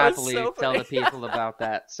will Because that was happily so tell funny. the people about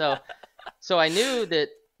that. So I knew that,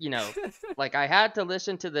 like I had to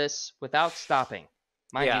listen to this without stopping.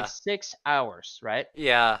 Mind you, Yeah. 6 hours, right?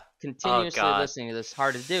 Yeah. Oh Continuously God. listening to this,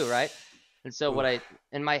 hard to do, right? And so Oof.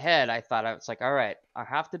 in my head, I thought I was like, all right, I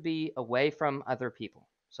have to be away from other people.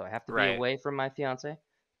 So I have to be Right. away from my fiance,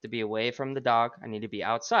 to be away from the dog. I need to be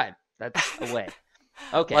outside. That's away.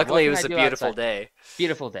 Okay, what Luckily, it can I was a do beautiful outside? day.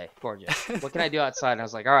 Beautiful day, gorgeous. What can I do outside? And I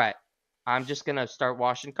was like, all right, I'm just gonna start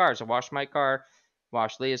washing cars. I washed my car,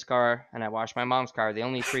 washed Leah's car, and I washed my mom's car. The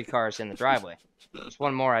only three cars in the driveway. There's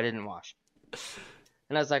one more I didn't wash.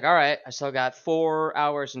 And I was like, all right, I still got 4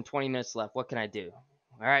 hours and 20 minutes left. What can I do?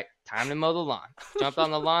 All right, time to mow the lawn. Jumped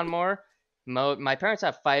on the lawnmower. Mowed. My parents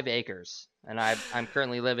have 5 acres, and I'm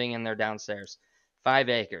currently living in their downstairs. 5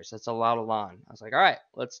 acres. That's a lot of lawn. I was like, all right,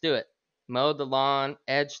 let's do it. Mowed the lawn,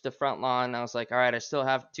 edged the front lawn. I was like, all right, I still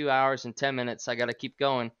have 2 hours and 10 minutes. I got to keep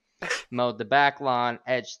going. mowed the back lawn,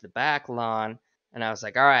 edged the back lawn, and I was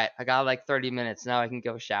like, all right, I got like 30 minutes. Now I can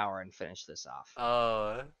go shower and finish this off.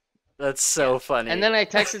 Oh, that's Yeah. so And funny. then I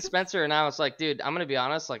texted Spencer and I was like, dude, I'm gonna be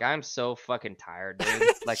honest, like I'm so fucking tired, dude.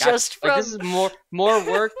 Just Like this from is more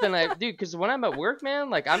work than I dude, because when I'm at work, man,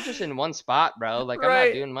 like I'm just in one spot, bro. Like I'm not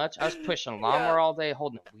right. doing much. I was pushing a Yeah. lawnmower all day,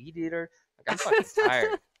 holding a weed eater. Like I'm fucking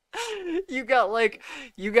tired. You got like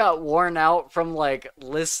you got worn out from like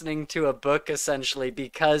listening to a book essentially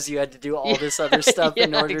because you had to do all Yeah, this other stuff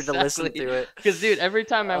in yeah, order to listen exactly. to it. Because dude, every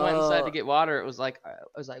time I went inside to Uh, get water, it was like I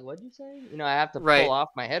was like, what'd you say? You know, I have to pull right, off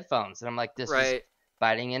my headphones, and I'm like, this is right.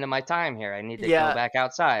 biting into my time here. I need to go Yeah. back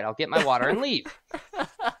outside. I'll get my water and leave.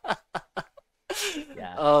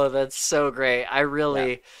 Yeah, Oh, that's so great.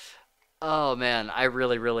 yeah. Oh man, I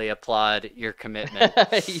really, really applaud your commitment.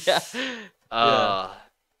 Yeah. Yeah. Oh,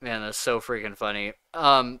 man, that's so freaking funny.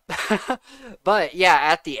 But yeah,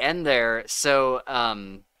 at the end there, so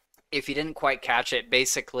if you didn't quite catch it,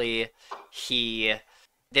 basically he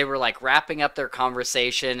they were like wrapping up their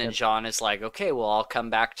conversation and Yep. John is like, "Okay, well, I'll come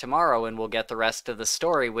back tomorrow and we'll get the rest of the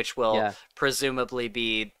story, which will Yeah. presumably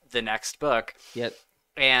be the next book." Yep.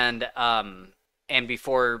 And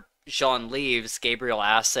before Jean leaves, Gabriel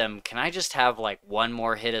asks him, "Can I just have like one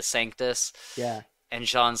more hit of Sanctus?" Yeah. And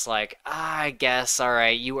Jean's like, "I guess, all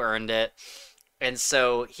right, you earned it." And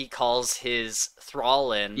so he calls his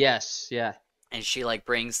thrall in, Yes. Yeah. and she like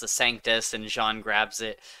brings the Sanctus, and Jean grabs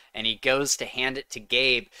it, and he goes to hand it to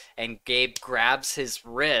Gabe, and Gabe grabs his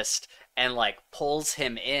wrist and like pulls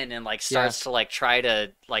him in and like Yeah. starts to like try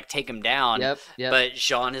to like take him down, Yep. Yep. but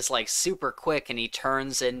Jean is like super quick, and he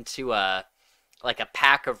turns into a like a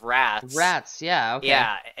pack of rats. Rats. Yeah. Okay.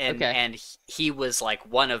 Yeah, and Okay. he was like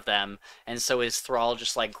one of them, and so his thrall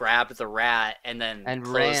just like grabbed the rat and then And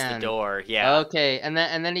closed the ran. door. Yeah, Okay. And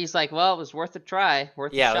then he's like, well, it was worth a try,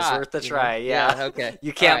 worth a yeah, it was shot. worth a You know. try. Yeah. Yeah, Okay.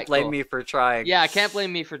 you All can't right. blame Cool. me for trying. Yeah. I can't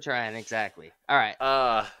blame me for trying. Exactly. All right.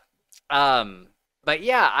 Uh, um, but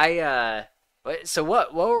yeah, so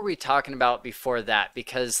what were we talking about before that?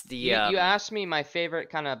 Because the You asked me my favorite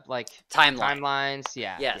kind of like timeline. timelines.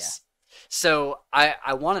 Yeah. Yeah. Yes. So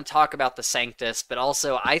I want to talk about the Sanctus, but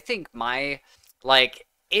also I think my like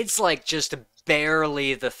it's like just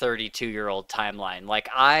barely the 32-year-old timeline. Like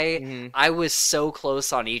Hmm. I was so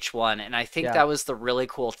close on each one, and I think Yeah. that was the really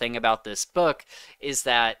cool thing about this book is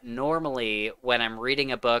that normally when I'm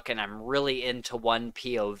reading a book and I'm really into one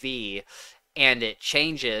POV and it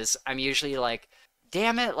changes, I'm usually like,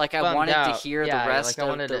 damn it, like I Bummed wanted to out. hear the Yeah. Like rest I of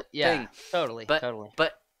wanted the to. Yeah. thing. Totally. But Totally.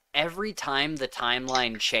 but every time the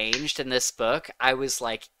timeline changed in this book, I was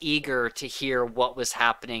like eager to hear what was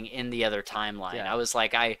happening in the other timeline. Yeah. I was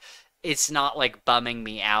like it's not like bumming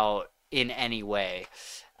me out in any way.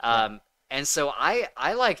 Yeah. And so I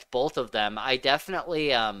liked both of them. I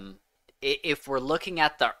definitely if we're looking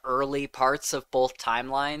at the early parts of both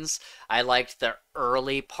timelines, I liked the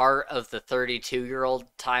early part of the 32-year-old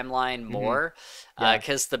timeline Hmm. more Yeah.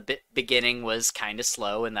 because the beginning was kind of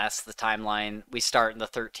slow, and that's the timeline we start in the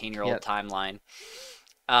 13-year-old Yep. timeline.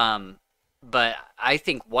 Um, but I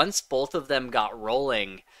think once both of them got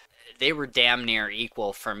rolling, they were damn near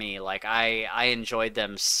equal for me. Like I enjoyed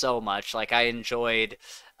them so much. Like I enjoyed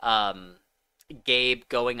um Gabe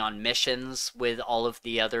going on missions with all of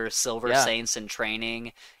the other Silver Yeah. Saints in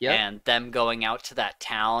training, Yep. and them going out to that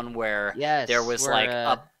town where there Yes. was We're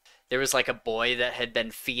like a boy that had been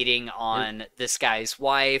feeding yep. on this guy's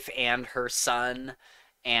wife and her son,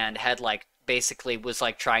 and had like basically was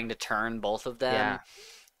like trying to turn both of them. Yeah.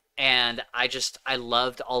 And I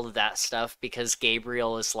loved all of that stuff because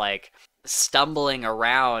Gabriel is like stumbling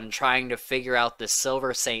around trying to figure out this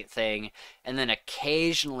Silver Saint thing, and then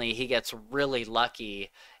occasionally he gets really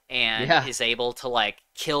lucky and Yeah. is able to like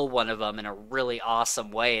kill one of them in a really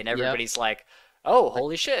awesome way, and Yep. everybody's like, "Oh, Like,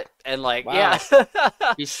 holy shit." And like, yeah.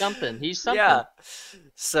 wow. He's something. He's Yeah.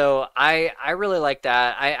 something. So I really like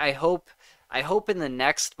that. I hope in the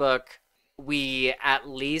next book we at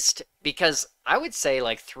least, because I would say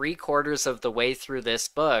like three-quarters of the way through this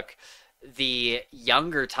book, the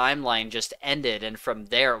younger timeline just ended, and from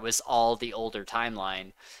there it was all the older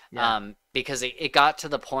timeline. Yeah. Because it got to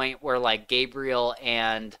the point where like Gabriel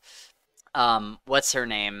and what's her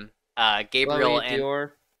name? Gabriel Chloe and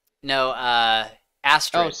Dior. no, Oh,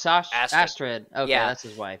 Astrid. Sash Astrid. Astrid. Okay, Yeah, that's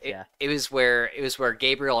his wife. it, Yeah. it was where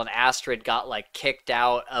Gabriel and Astrid got like kicked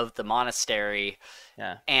out of the monastery,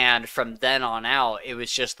 Yeah. and from then on out it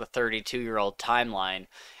was just the 32-year-old timeline.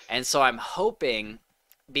 And so I'm hoping,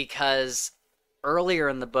 because earlier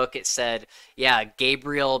in the book it said, yeah,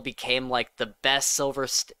 Gabriel became like the best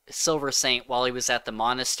silver saint while he was at the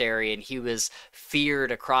monastery, and he was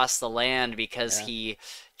feared across the land because Yeah. he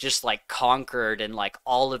just like conquered in like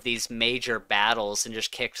all of these major battles and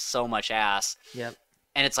just kicked so much ass. Yep.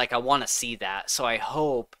 And it's like I want to see that. So I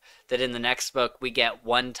hope that in the next book we get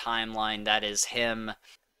one timeline that is him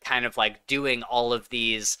kind of like doing all of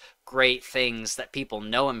these great things that people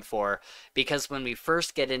know him for. Because when we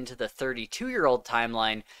first get into the 32-year-old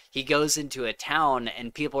timeline, he goes into a town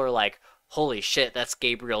and people are like, holy shit, that's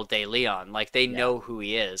Gabriel de Leon. Like they Yeah. know who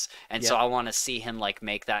he is. And so Yep. I want to see him like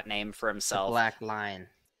make that name for The himself. Black Lion.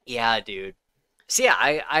 Yeah, dude. So yeah,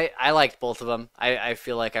 I liked both of them. I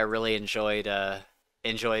feel like I really enjoyed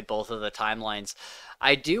both of the timelines.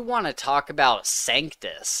 I do want to talk about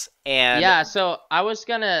Sanctus and Yeah, so I'm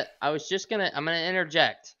gonna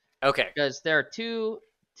interject okay. because there are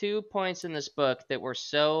two points in this book that were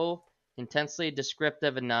so intensely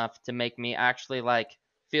descriptive enough to make me actually like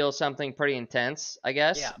feel something pretty intense, I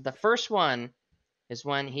guess. Yeah. The first one is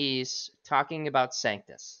when he's talking about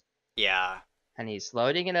Sanctus Yeah. and he's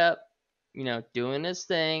loading it up, doing his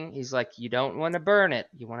thing. He's like, you don't want to burn it,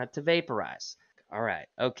 you want it to vaporize. All right,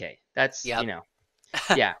 okay. That's, Yep. yeah. I don't know.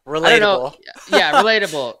 Relatable. Yeah,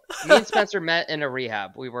 relatable. Me and Spencer met in a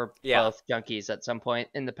rehab. We were Yeah. both junkies at some point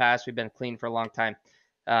in the past. We've been clean for a long time.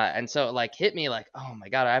 And so it like hit me like, oh my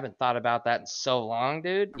God, I haven't thought about that in so long,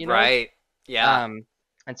 dude. Right. Yeah.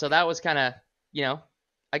 And so that was kind of,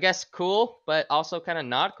 I guess cool, but also kind of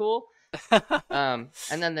not cool. And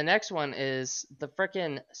then the next one is the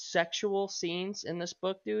freaking sexual scenes in this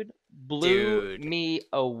book, dude, blew Dude. me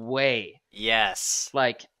away. Yes.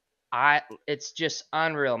 Like, it's just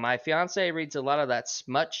unreal. My fiance reads a lot of that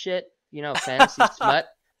smut shit, fantasy smut.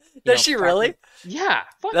 Does she really? Yeah,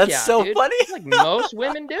 fuck That's yeah, so dude. funny. Like most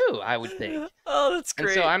women do, I would think. Oh, that's And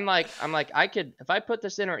great. so I'm like, I could, if I put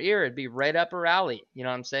this in her ear, it'd be right up her alley. You know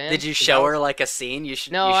what I'm saying? Did you 'Cause show her like a scene? You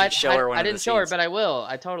should. No, You I should show her one I of the didn't show her, scenes. but I will.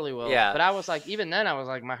 I totally will. Yeah. But I was like, even then, I was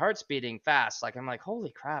like, my heart's beating fast. Like I'm like,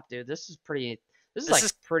 holy crap, dude, this is This like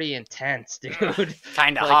is pretty intense, dude.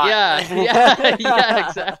 kind of Like, hot. yeah,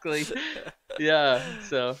 exactly. Yeah.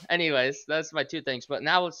 So, anyways, that's my two things. But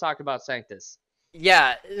now let's talk about Sanctus.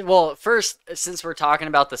 Yeah. Well, first, since we're talking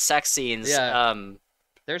about the sex scenes, Yeah.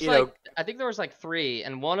 There's you like, know, I think there was like 3,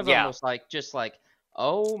 and one of them Yeah. was like, just like,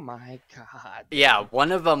 oh my God. yeah,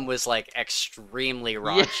 one of them was like extremely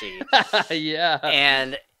raunchy. Yeah.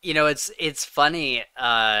 And it's funny.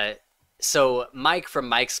 So Mike from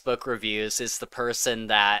Mike's Book Reviews is the person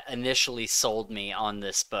that initially sold me on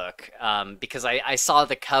this book, because I saw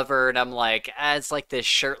the cover and I'm like, it's like this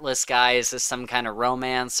shirtless guy. Is this some kind of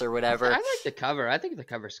romance or whatever? I like the cover. I think the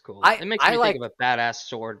cover's cool. I- It makes I me like- think of a badass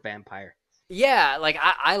sword vampire. Yeah, like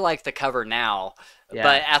I like the cover now, Yeah.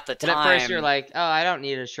 but at the But time, at first you're like, oh, I don't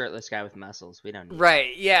need a shirtless guy with muscles. We don't need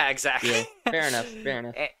right? Yeah, that. exactly. Yeah. Fair enough. Fair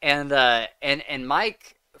enough. And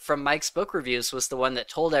Mike from Mike's Book Reviews was the one that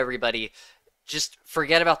told everybody, just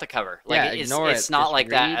forget about the cover. Like Yeah, ignore it's it. not Just like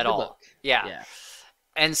that read at the all. book. Yeah. Yeah.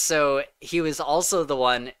 And so he was also the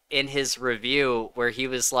one in his review where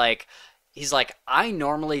he's like, I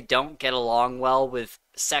normally don't get along well with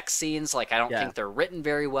sex scenes. Like I don't Yeah. think they're written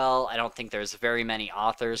very well. I don't think there's very many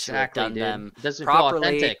authors who have Exactly, done dude. them It doesn't properly.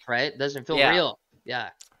 feel authentic, right? It doesn't feel Yeah. real. Yeah.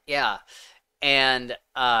 Yeah. And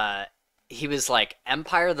he was like,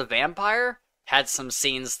 Empire the Vampire had some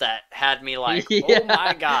scenes that had me like, oh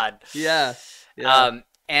my God. Yeah. Yeah.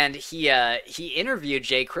 And he interviewed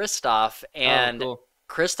Jay Kristoff, and oh, cool.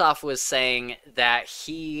 Kristoff was saying that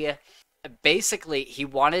he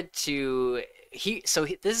wanted to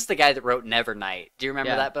this is the guy that wrote Nevernight. Do you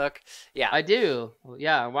remember Yeah. that book? Yeah. I do.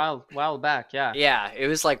 Yeah, a while back, yeah. Yeah, it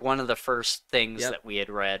was like one of the first things Yep. that we had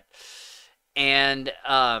read. And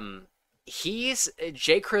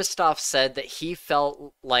Jay Kristoff said that he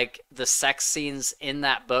felt like the sex scenes in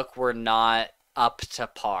that book were not up to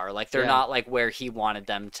par. Like they're Yeah. not like where he wanted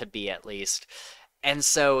them to be, at least. And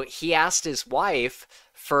so he asked his wife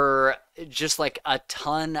for just like a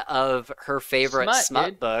ton of her favorite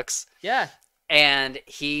smut dude. books. Yeah. And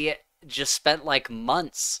he just spent like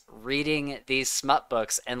months reading these smut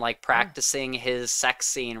books and like practicing his sex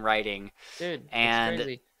scene writing. Dude, And it's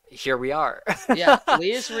crazy. Here we are. Yeah,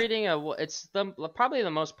 Leah's reading it's probably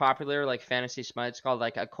the most popular like fantasy smut. It's called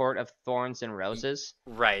like A Court of Thorns and Roses.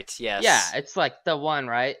 Right, yes. Yeah, it's like the one,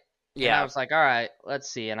 right? And I Yeah. was like, all right,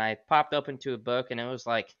 let's see. And I popped open to a book, and it was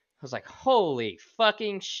like, I was like, holy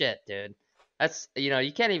fucking shit, dude. That's you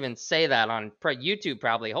can't even say that on YouTube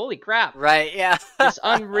probably. Holy crap, Right, yeah. it's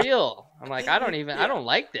unreal. I'm like, I don't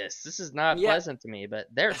like this. This is not Yeah. pleasant to me.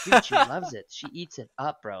 But dude, she loves it. She eats it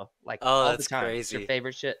up, bro. Like Oh, all the that's time. It's crazy. her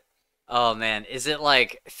favorite shit. Oh man, is it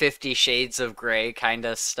like 50 Shades of Grey kind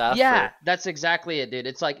of stuff Yeah, or that's exactly it, dude.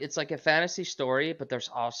 It's like a fantasy story, but there's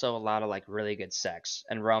also a lot of like really good sex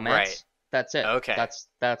and right. romance. That's it. Okay.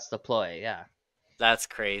 That's the ploy. Yeah. That's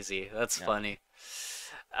crazy. That's Yeah. funny.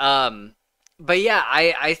 Um, but yeah,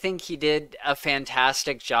 I think he did a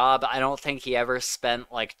fantastic job. I don't think he ever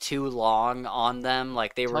spent like too long on them.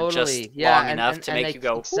 Like they were just Totally. Yeah, long enough to and make they you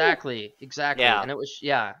go, "Whoo." exactly. Yeah. And it was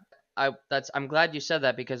yeah. I'm glad you said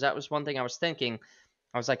that because that was one thing I was thinking.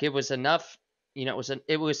 I was like it was enough,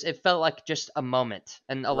 it felt like just a moment.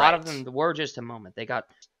 And a lot of Right. them were just a moment. They got,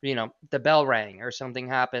 the bell rang or something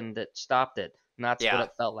happened that stopped it. And that's what Yeah.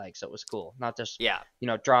 it felt like. So it was cool. Not just, Yeah.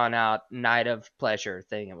 drawn out night of pleasure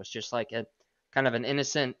thing. It was just like a kind of an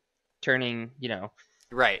innocent turning,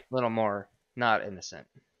 Right. a little more not innocent.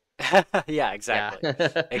 Yeah, Yeah. exactly.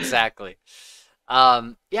 Exactly.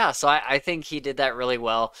 Yeah, so I think he did that really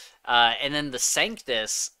well. And then the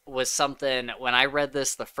Sanctus was something, when I read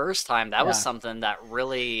this the first time, that was Yeah. something that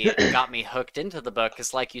really got me hooked into the book.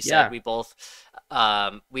 Because, like you said,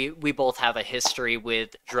 Yeah. we both have a history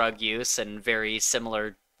with drug use and very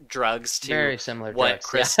similar drugs to Very similar what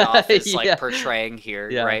drugs. Yeah. Kristoff is like Yeah. portraying here,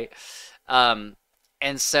 Yeah. right? Um,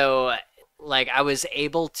 and so like I was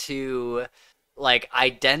able to like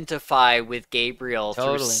identify with Gabriel through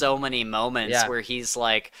Totally. so many moments Yeah. where he's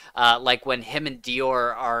like when him and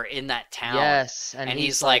Dior are in that town Yes. And and he's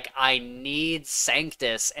he's like, like, I need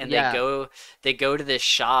Sanctus, and yeah. they go to this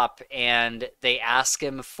shop and they ask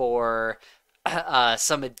him for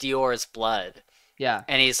some of Dior's blood. Yeah.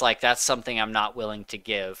 And he's like, that's something I'm not willing to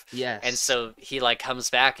give. And Yes. so he like comes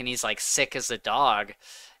back and he's like sick as a dog.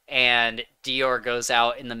 And Dior goes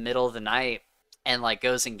out in the middle of the night and like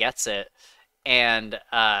goes and gets it. And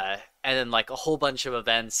then like a whole bunch of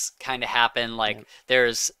events kind of happen. Yeah. Like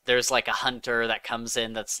there's like a hunter that comes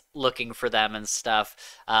in that's looking for them and stuff.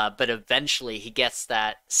 But eventually he gets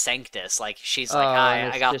that Sanctus. Like she's like, Oh, and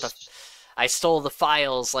I it's got the just, I stole the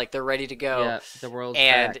files, like they're ready to go. yeah, the world's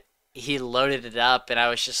back. And he loaded it up and I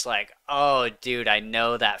was just like, "Oh, dude, I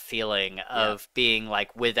know that feeling Yeah. of being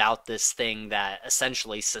like without this thing that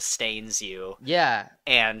essentially sustains you Yeah.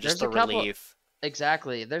 and just There's the a couple, relief."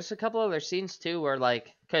 exactly. There's a couple other scenes too where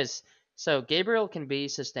like, because, so Gabriel can be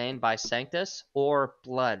sustained by Sanctus or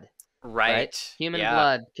blood, right? Right. Human Yeah.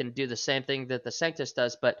 blood can do the same thing that the Sanctus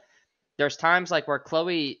does, but there's times like where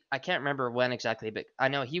Chloe, I can't remember when exactly, but I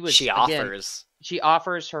know he was, She again, offers. she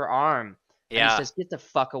offers her arm and he Yeah. says, "Get the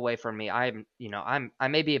fuck away from me. I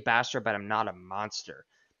may be a bastard, but I'm not a monster."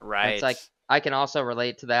 And it's Right. like I can also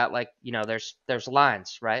relate to that. Like, there's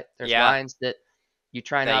lines, right? There's Yeah. lines that you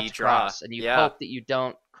try That not you to draw. cross, and you Yeah. hope that you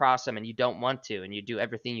don't cross them, and you don't want to, and you do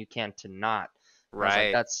everything you can to not. And I was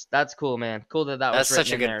like, Right. that's cool, man. Cool that that That's was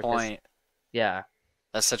such written a in good there, because point. yeah,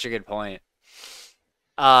 That's such a good point.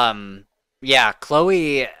 Um, yeah,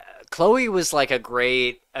 Chloe was like a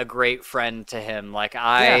great friend to him. Like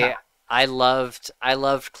yeah, I loved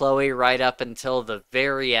Chloe right up until the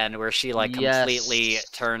very end where she like completely yes,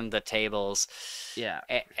 turned the tables. yeah.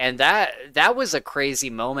 And that was a crazy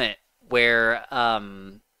moment where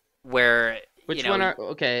you Which know one are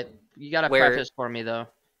okay? You got to where preface for me though.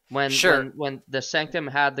 When sure, the Sanctum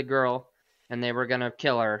had the girl and they were gonna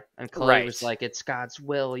kill her, and Chloe was right. like, "It's God's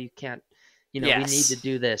will. You can't. We need to Yes.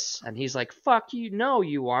 do this." And he's like, "Fuck you! No,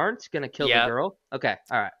 you aren't gonna kill the Yep. girl." Okay,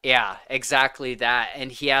 all right. Yeah, exactly that.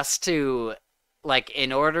 And he has to, like,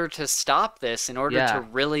 in order to stop this, in order to Yeah,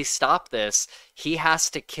 really stop this, he has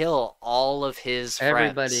to kill all of his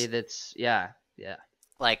everybody friends. that's yeah, yeah.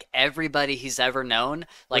 Like, everybody he's ever known.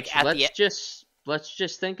 Like, Which at the, let's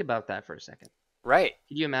just think about that for a second. right,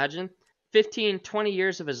 Could you imagine? 15, 20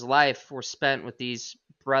 years of his life were spent with these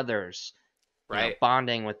brothers, right,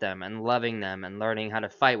 bonding with them and loving them and learning how to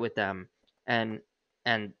fight with them. And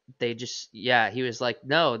they just, yeah, he was like,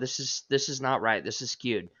 "No, this is not right. This is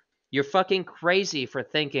skewed. You're fucking crazy for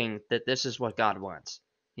thinking that this is what God wants."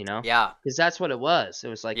 You know? yeah, Because that's what it was. It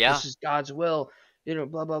was like, yeah, "This is God's will." Blah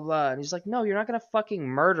blah blah. And he's like, "No, you're not gonna fucking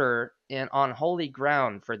murder in on holy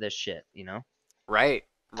ground for this shit." right,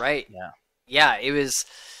 right. Yeah. Yeah, it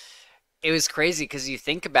was crazy because you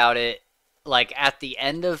think about it, like, at the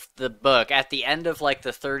end of the book, at the end of, like,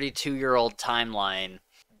 the 32-year-old timeline,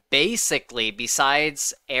 basically,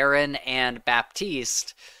 besides Aaron and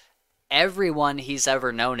Baptiste, everyone he's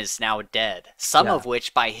ever known is now dead, some Yeah. of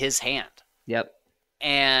which by his hand. Yep.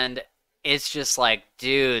 And it's just like,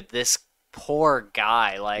 dude, this poor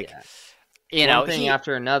guy, like, Yeah. you One know, thing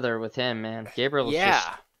after another with him, man. Gabriel's just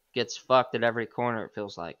yeah, gets fucked at every corner, it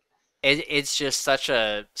feels like. it's just such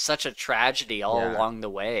a tragedy all Yeah. along the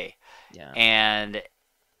way. Yeah. And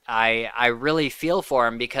I really feel for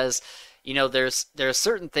him because there's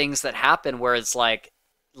certain things that happen where it's like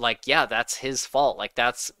yeah, that's his fault. Like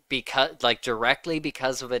that's because like directly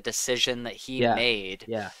because of a decision that he Yeah. made.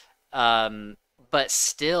 Yeah. Um, but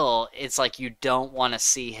still, it's like you don't want to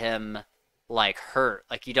see him like hurt.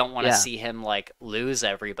 Like you don't want to Yeah. see him like lose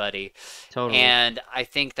everybody. Totally. And I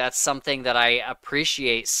think that's something that I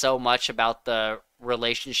appreciate so much about the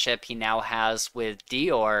relationship he now has with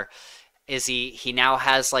Dior is he now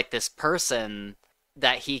has like this person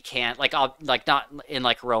that he can't like not in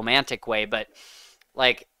like a romantic way, but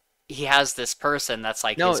like he has this person that's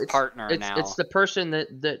like No, his partner it's now. the person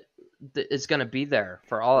that is gonna be there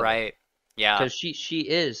for all of it, Right. Yeah. because she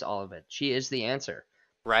is all of it. She is the answer,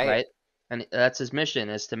 Right. right? And that's his mission,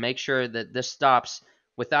 is to make sure that this stops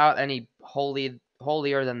without any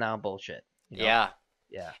holier than thou bullshit. You know? Yeah.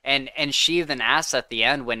 Yeah. And she even asks at the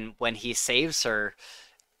end when he saves her,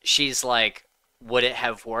 she's like, "Would it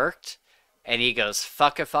have worked?" And he goes,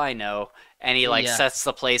 "Fuck if I know." And he like Yeah. sets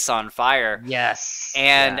the place on fire. Yes. Yeah.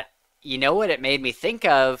 And you know what it made me think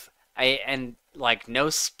of? And like no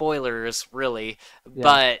spoilers really, Yeah.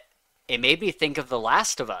 but it made me think of The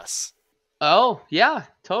Last of Us. Oh, yeah.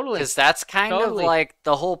 Totally. Because that's kind of Totally. like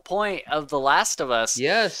the whole point of The Last of Us.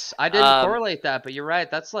 Yes. I didn't Um, correlate that, but you're right.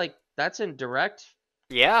 That's in direct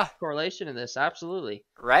yeah, correlation to this. Absolutely.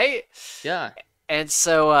 right? Yeah. And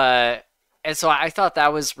so I thought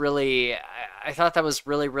that was really I thought that was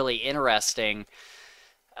really really interesting.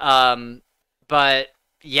 Um, but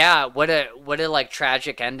yeah, what a like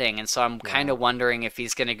tragic ending. And so I'm kind Yeah. of wondering if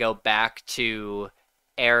he's gonna go back to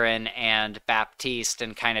Aaron and Baptiste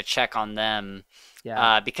and kind of check on them.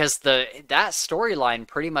 Yeah. Because that storyline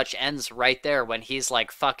pretty much ends right there when he's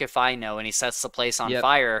like, "Fuck if I know," and he sets the place on Yep.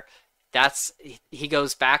 fire. That's he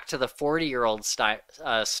goes back to the 40-year-old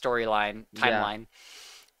storyline Yeah. timeline,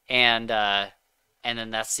 and uh, and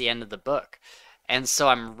then that's the end of the book. And so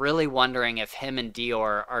I'm really wondering if him and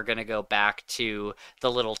Dior are gonna go back to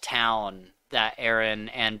the little town that Aaron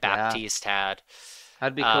and Yeah. Baptiste had.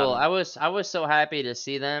 That'd be cool. Um, I was so happy to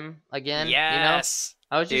see them again, you know? yes,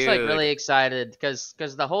 I was just like really dude. excited because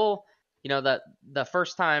the whole, the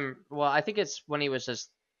first time, well, I think it's when he was his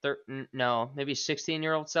no, maybe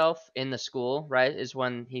 16-year-old self in the school, right? Is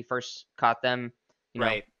when he first caught them, you know,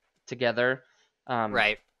 Right, together. Um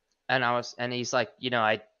right. and he's like,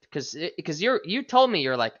 because you told me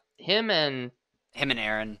you're like him and Him and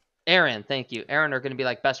Aaron. Aaron, thank you. Aaron are going to be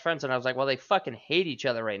like best friends, and I was like, well, they fucking hate each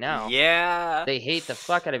other right now. Yeah. They hate the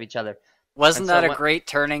fuck out of each other. And Wasn't so that a when, great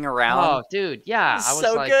turning around? oh, dude, yeah,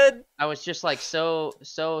 So good. I was just like so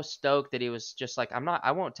stoked that he was just like,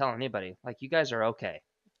 I won't tell anybody. Like, you guys are okay.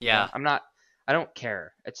 Yeah, I don't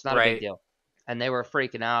care. It's not a big right. deal. And they were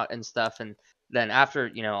freaking out and stuff. And then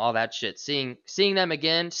after, all that shit, seeing them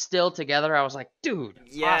again, still together, I was like, dude,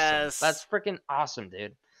 awesome. That's Yes. freaking awesome,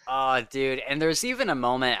 dude. Oh, dude. And there's even a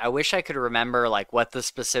moment, I wish I could remember like what the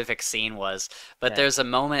specific scene was, but Okay. there's a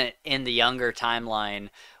moment in the younger timeline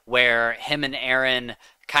where him and Aaron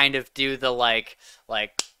kind of do the like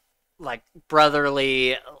like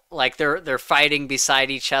brotherly like they're fighting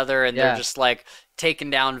beside each other and they're Yeah. just like taking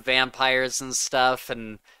down vampires and stuff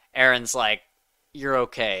and Aaron's like you're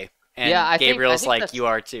okay Yeah, and I Gabriel's think like that's you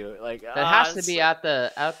are too like that has to it's be at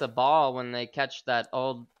the ball when they catch the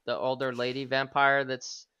older lady vampire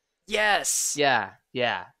that's. yes Yeah,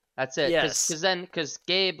 yeah, that's it. yes Because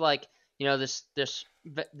Gabe, like,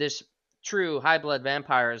 this true high blood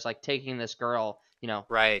vampire is like taking this girl, on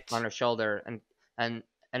right her shoulder, and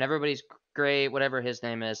and everybody's great. Whatever his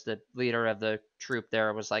name is, the leader of the troop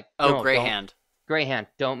there was like, oh no, don't, Greyhand Greyhand,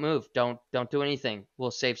 don't move, don't do anything.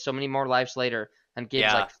 We'll save so many more lives later. And Gabe's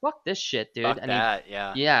yeah like, fuck this shit, dude. fuck And he, that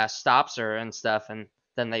yeah yeah, stops her and stuff, and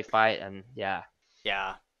then they fight, and yeah,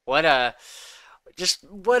 yeah what a just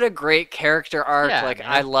what a great character arc. yeah, Like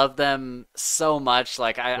I man, love them so much.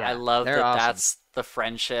 Like I yeah, love they're that awesome. that's the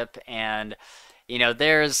friendship and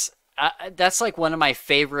there's that's like one of my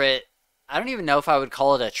favorite I don't even know if I would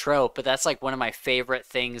call it a trope, but that's like one of my favorite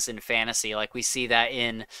things in fantasy. Like we see that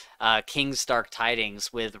in King's Dark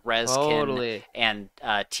Tidings with Rezkin Totally. and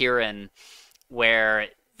Tyrion, where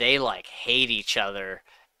they like hate each other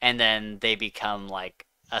and then they become like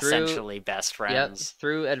Through essentially best Yep, friends.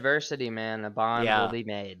 through adversity, man, a bond will Yeah. be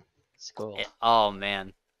made. It's cool. Oh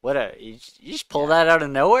man, what a you just pull Yeah. that out of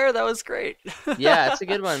nowhere. That was great. Yeah, it's a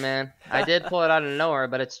good one, man. I did pull it out of nowhere,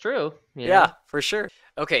 but it's true, Yeah, for sure.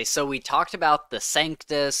 Okay, so we talked about the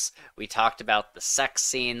Sanctus, we talked about the sex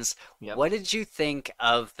scenes. Yep. What did you think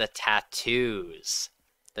of the tattoos?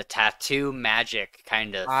 The tattoo magic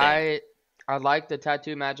kind of thing. I like the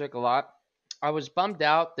tattoo magic a lot. I was bummed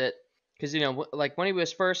out that because like when he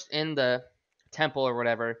was first in the temple or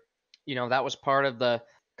whatever, that was part of the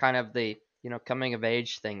kind of the, coming of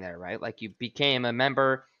age thing there, right? Like you became a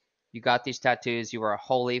member, you got these tattoos, you were a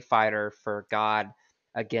holy fighter for God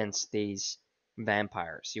against these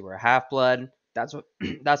vampires. You were a half-blood. That's what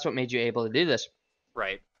that's what made you able to do this.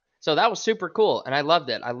 Right. So that was super cool, and I loved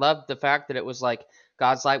it. I loved the fact that it was like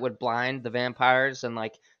God's light would blind the vampires, and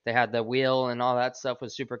like they had the wheel and all that stuff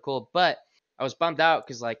was super cool. But I was bummed out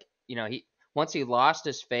because like he once he lost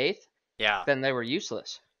his faith, Yeah. then they were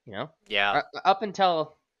useless. Yeah. Up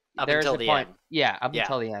until Up there's until a the point, end. yeah, up Yeah.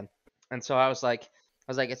 until the end. And so I was like,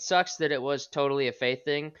 it sucks that it was totally a faith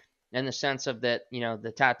thing in the sense of that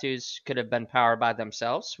the tattoos could have been powered by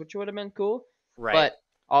themselves, which would have been cool, Right. but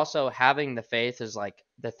also having the faith is like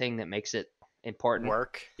the thing that makes it important.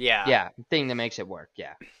 Work. Yeah. Yeah, thing that makes it work.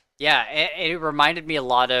 Yeah. Yeah, it reminded me a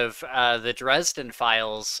lot of the Dresden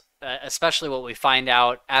Files, especially what we find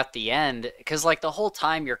out at the end, because like the whole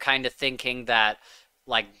time you're kind of thinking that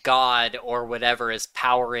like God or whatever is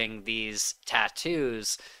powering these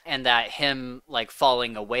tattoos, and that him like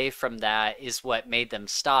falling away from that is what made them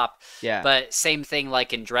stop. Yeah. But same thing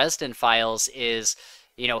like in Dresden Files is,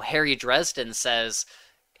 Harry Dresden says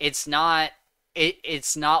it's not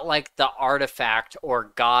it's not like the artifact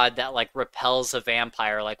or god that like repels a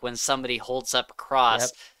vampire. Like when somebody holds up a cross,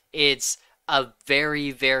 Yep. it's a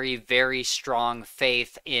very, very, very strong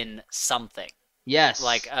faith in something. Like Yes.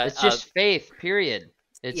 It's just faith, period.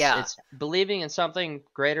 It's yeah, it's believing in something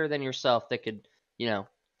greater than yourself that could, you know, yeah,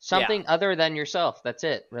 something other than yourself. That's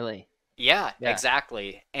it, really. yeah, Yeah.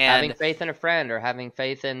 exactly. Having And faith in a friend or having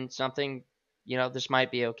faith in something, this might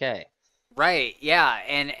be okay. right, yeah,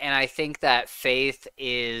 and I think that faith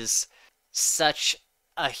is such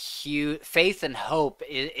a huge faith and hope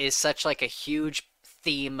is such like a huge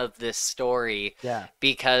theme of this story, Yeah.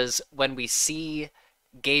 because when we see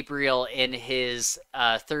Gabriel in his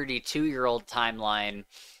 32-year-old timeline,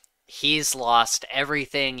 he's lost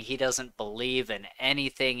everything. He doesn't believe in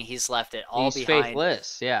anything. He's left it all He's behind.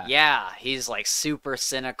 faithless. Yeah. Yeah, he's like super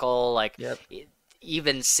cynical. Like Yep.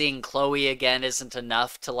 even seeing Chloe again isn't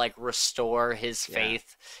enough to like restore his Yeah.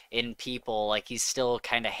 faith in people. Like he still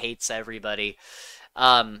kind of hates everybody.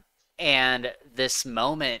 Um, and this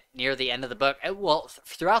moment near the end of the book, well,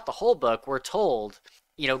 throughout the whole book, we're told,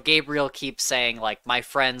 Gabriel keeps saying, like, my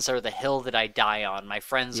friends are the hill that I die on. My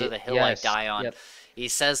friends are the hill I Yes. die on. Yep. He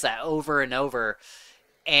says that over and over.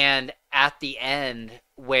 And at the end,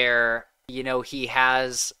 where, he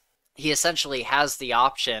essentially has the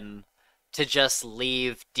option to just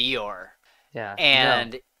leave Dior. Yeah. No.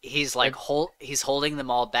 And he's like, he's holding them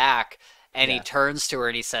all back. And he Yeah. turns to her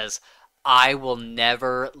and he says, I will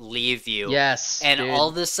never leave you. Yes, And dude. all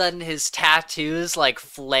of a sudden his tattoos like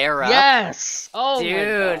flare up. Yes. Oh my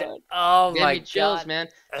Dude. God. Oh Gave my me chills, God. man.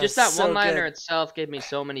 That's Just that so one liner good. itself gave me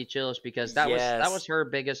so many chills because that was her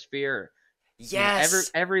biggest fear.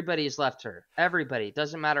 Yes. Everybody's left her. Everybody.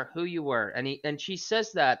 Doesn't matter who you were. And she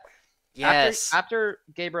says that Yes. after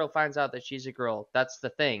Gabriel finds out that she's a girl. That's the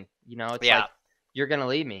thing. It's Yeah. like, you're gonna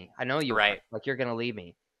leave me. I know you are. Right. Like, you're gonna leave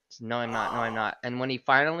me. No, I'm not. No, I'm not. And when he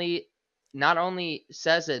finally not only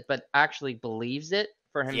says it but actually believes it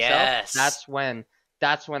for himself, Yes. that's when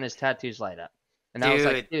his tattoos light up. And I was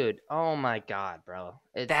like, dude, oh my God, bro.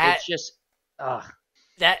 It's just, ugh.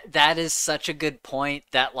 That is such a good point,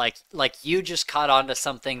 that like you just caught on to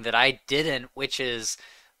something that I didn't, which is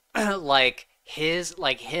like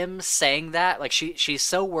him saying that, like she's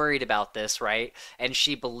so worried about this, right? And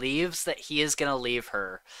she believes that he is gonna leave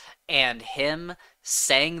her, and him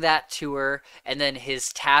saying that to her and then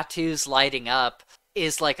his tattoos lighting up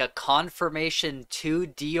is like a confirmation to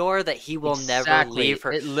Dior that he will never Exactly. leave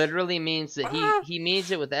her. It literally means that he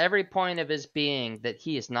means it with every point of his being that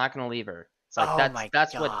he is not going to leave her. It's like Oh my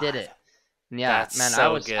that's what did God. it. And yeah, That's man, so I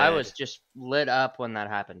was good. just lit up when that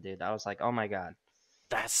happened, dude. I was like, "Oh my God."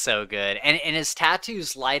 That's so good. And his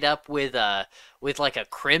tattoos light up with like a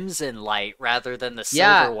crimson light rather than the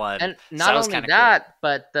Yeah, silver one. and So not that was only kind of cool. that,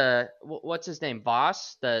 but what's his name?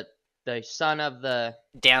 Voss, the son of the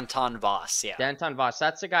Danton Voss, yeah. Danton Voss.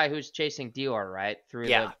 That's the guy who's chasing Dior, right?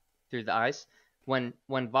 Yeah. Through the ice. When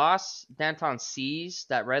Voss Danton sees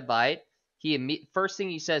that red light, first thing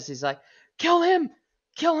he says is like, kill him,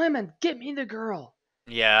 and get me the girl."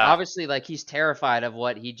 Yeah. Obviously, like, he's terrified of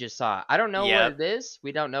what he just saw. I don't know what Yep. it is.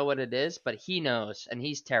 We don't know what it is, but he knows, and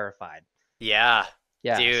he's terrified. Yeah.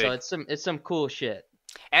 Yeah, so Dude. it's some cool shit.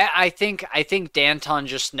 I think Danton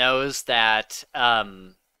just knows that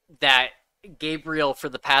that Gabriel for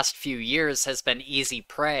the past few years has been easy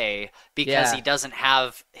prey because Yeah. he doesn't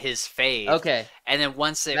have his faith. Okay, And then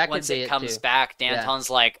once that could once be it it comes too. back, Yeah. Danton's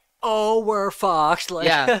like, "Oh, we're fucked." Like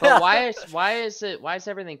Yeah, but why is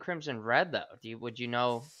everything crimson red though? Can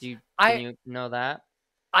I you know that?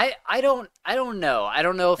 I don't know. I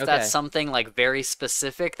don't know if that's Okay. something like very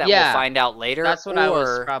specific that we'll Yeah, find out later, that's what I was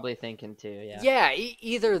or probably thinking too. Yeah. yeah,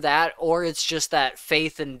 either that or it's just that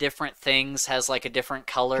faith in different things has like a different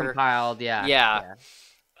color. Compiled. Yeah. Yeah. Yeah.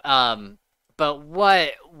 Um, but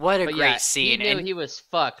what a But yeah, great he scene. knew And he was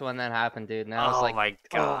fucked when that happened, dude. And I was oh like, my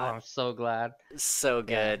oh, God, I'm so glad. so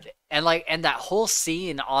Yeah. good. And like and that whole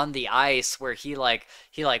scene on the ice where he like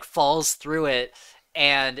falls through it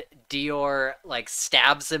and Dior like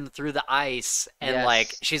stabs him through the ice and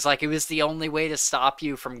like Yes. she's like it was the only way to stop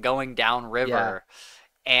you from going down Yeah. river.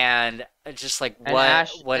 And just like And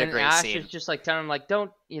what a great Ash is scene. just like telling him like,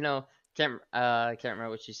 don't, I can't remember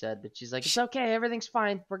what she said, but she's like, it's She, okay, everything's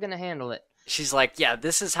fine, we're gonna handle it. she's like, "Yeah,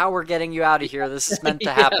 this is how we're getting you out of here. This is meant to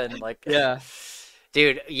Yeah. happen." Like Yeah.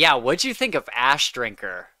 dude, yeah, what'd you think of Ash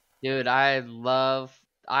Drinker? Dude, I love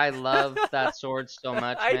that sword so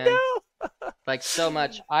much, I man. know. Like so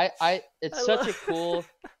much. I I it's such a love. cool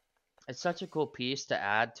it's such a cool piece to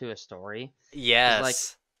add to a story. Because like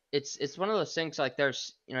Yes. it's one of those things like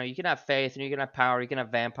there's you can have faith and you can have power, you can have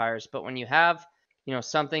vampires, but when you have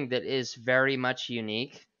something that is very much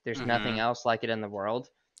unique, there's nothing Mhm. else like it in the world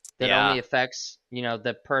that only Yeah. affects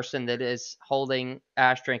the person that is holding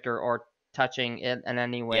Ash Drinker or touching it in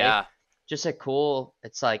any way. Yeah. Just a cool.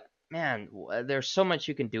 It's like, man, there's so much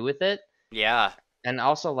you can do with it, Yeah. and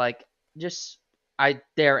also like just I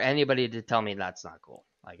dare anybody to tell me that's not cool.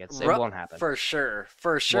 Like it won't happen. For sure.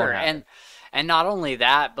 For Won't sure. happen. And not only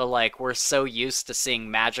that, but like we're so used to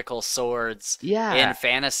seeing magical swords in Yeah.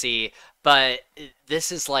 fantasy, but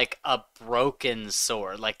this is like a broken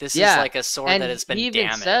sword. Like this is Yeah, like a sword and that he has been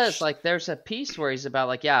even says damaged. like there's a piece where he's about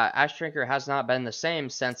like, yeah, Ash Drinker has not been the same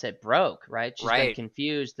since it broke, right? She's been Right.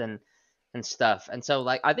 confused and stuff. And so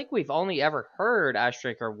like I think we've only ever heard Ash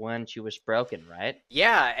Drinker when she was broken, right?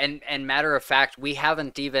 Yeah, and matter of fact, we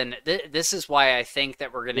haven't even. This is why I think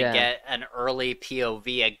that we're gonna Yeah. get an early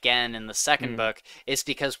POV again in the second Mm. book, is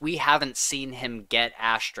because we haven't seen him get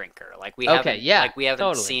Ash Drinker. Like we Okay, haven't, yeah, like we haven't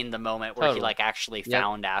totally. seen the moment where he Totally. like actually Yep.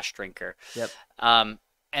 found Ash Drinker. Yep.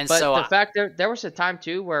 And But so the fact there was a time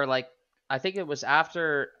too where like I think it was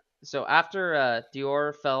after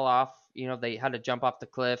Dior fell off, they had to jump off the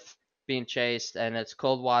cliff being chased and it's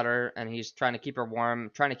cold water and he's trying to keep her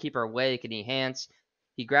warm, trying to keep her awake and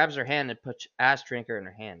he grabs her hand and puts Ash Drinker in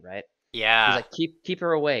her hand, right? He's yeah, like keep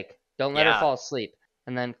her awake. Don't let her yeah, fall asleep.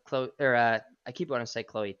 And then Chloe or I keep wanting to say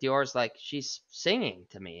Chloe. Dior's like she's singing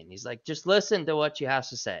to me and he's like just listen to what she has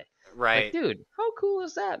to say. Like, right. dude, how cool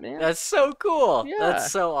is that, man? That's so cool. That's Yeah.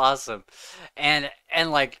 so awesome. And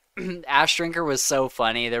like Ash Drinker was so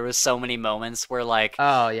funny. There was so many moments where like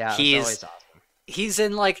Oh yeah, it's he's always awesome. he's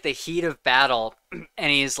in like the heat of battle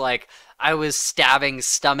and he's like I was stabbing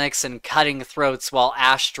stomachs and cutting throats while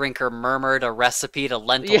Ash Drinker murmured a recipe to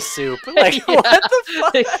lentil Yeah, soup. Like yeah, what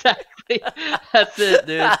the exactly. That's it,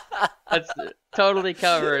 dude. fuck? That's totally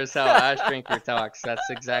covers how Ash Drinker talks. That's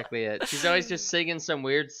exactly it. She's always just singing some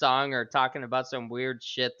weird song or talking about some weird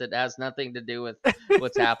shit that has nothing to do with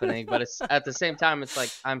what's happening. But it's at the same time, it's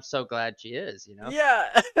like I'm so glad she is.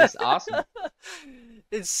 Yeah. It's awesome.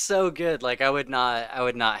 It's so good. Like I would not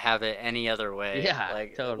have it any other way. Yeah,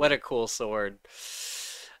 Like what a totally. cool sword.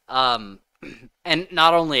 Um and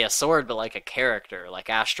not only a sword but like a character. Like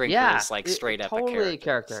Ash Drinker Yeah, is like straight up a totally a character.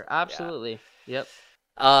 character. Yeah. Absolutely. Yep.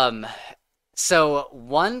 Um so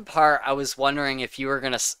one part I was wondering if you were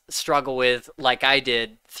going to struggle with like I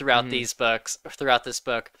did Hmm. throughout this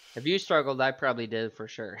book. If you struggled, I probably did for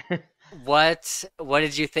sure. What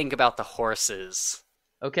did you think about the horses?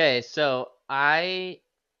 Okay, so I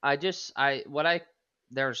just I what I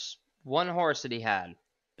there's one horse that he had.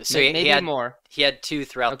 So he Maybe had more. he had two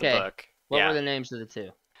throughout the Okay. book. What were Yeah. the names of the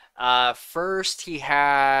two? First he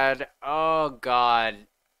had, oh God,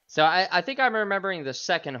 So I think I'm remembering the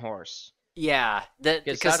second horse yeah, because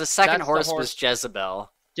because the that's second that's the horse was horse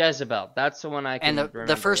Jezebel, Jezebel. That's the one I and can the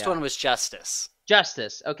remember. first Yeah. one was Justice.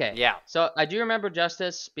 Justice. Okay. Yeah, So I do remember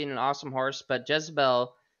Justice being an awesome horse, but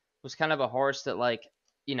Jezebel was kind of a horse that like,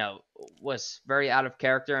 you know, was very out of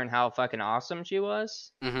character and how fucking awesome she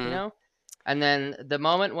was, you mm-hmm, know? And then the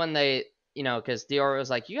moment when they, because Dior was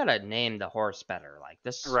like, you gotta name the horse better. Like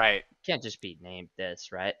this right, can't just be named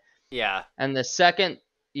this, right? yeah, And the second,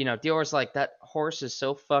 Dior's like, that horse is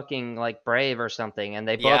so fucking like brave or something. And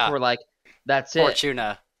they both yeah, were like, that's it.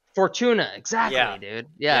 Fortuna, Fortuna, exactly, yeah, dude.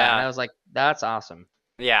 Yeah, and yeah, I was like, that's awesome.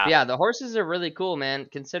 But yeah, yeah, the horses are really cool, man.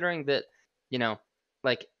 Considering that, you know,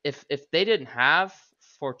 like if they didn't have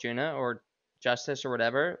Fortuna or Justice or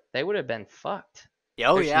whatever, they would have been fucked.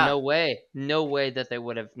 oh There's yeah, no way that they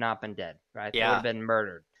would have not been dead, right? They would have yeah, been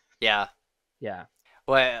murdered. yeah. Yeah.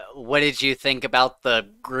 What did you think about the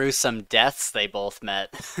gruesome deaths they both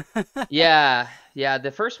met? Yeah, yeah.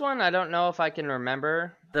 The first one, I don't know if I can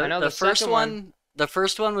remember. I The know the the first second one. one the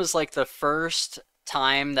first one was like the first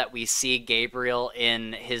time that we see Gabriel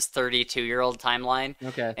in his 32-year-old timeline,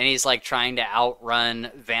 Okay. and he's like trying to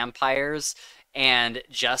outrun vampires, and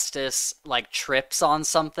Justice like trips on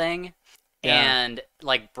something Yeah. and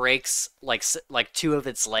like breaks like two of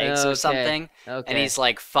its legs or Okay. something, and Okay. he's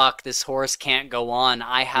like, fuck, this horse can't go on,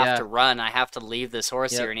 I have to Yeah. run, I have to leave this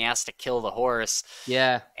horse here, Yep. and he has to kill the horse.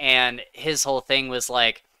 Yeah. And his whole thing was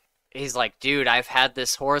like, he's like, dude, I've had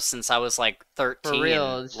this horse since I was like For 13.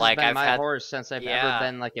 real, this has Like, been I've my had, horse since I've ever yeah,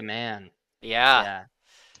 been like a man. yeah. Yeah.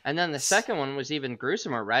 And then the second one was even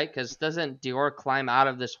gruesomer, right? Because doesn't Dior climb out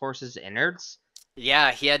of this horse's innards?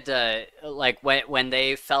 Yeah, he had to, like, when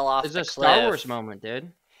they fell off There's the a Star Wars cliff, moment,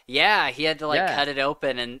 dude. yeah, he had to, like, Yeah. cut it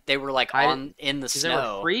open, and they were, like, I on, in the because they were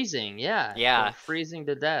snow. freezing. Yeah. They were Yeah, freezing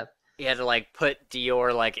to death. he had to, like, put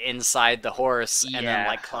Dior, like, inside the horse and then, Yeah.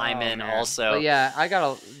 like, climb Oh in man. But also. yeah, I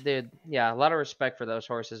got dude. Yeah, a lot of respect for those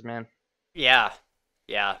horses, man. Yeah,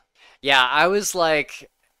 yeah. Yeah, I was like,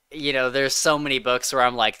 there's so many books where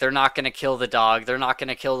I'm like, they're not going to kill the dog, they're not going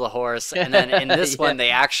to kill the horse. And then in this Yeah, one, they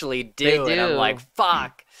actually they do. And I'm like, do.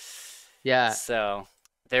 fuck. Yeah. So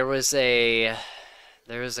there was a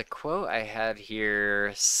quote I had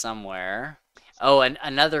here somewhere. Oh, and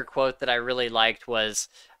another quote that I really liked was,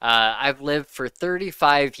 I've lived for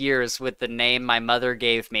 35 years with the name my mother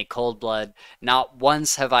gave me, Cold Blood. Not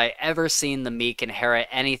once have I ever seen the meek inherit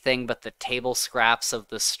anything but the table scraps of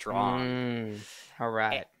the strong. Mm. All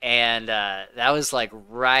right. And that was like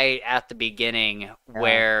right at the beginning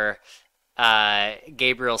Yeah. where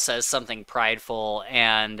Gabriel says something prideful,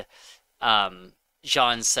 and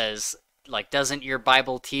Jean says, like, doesn't your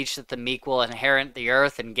Bible teach that the meek will inherit the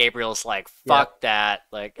earth? And Gabriel's like, Yep. fuck that.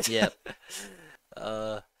 Like, Yep.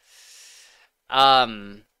 uh,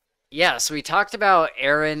 um, yeah, so we talked about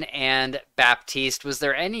Aaron and Baptiste. Was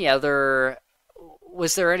there any other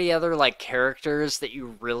like characters that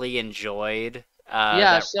you really enjoyed,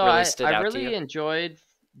 Yeah, that so really I stood out to you? really enjoyed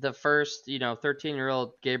the first,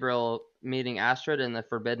 13-year-old Gabriel meeting Astrid in the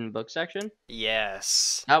Forbidden Book section.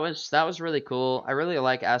 Yes. That was really cool. I really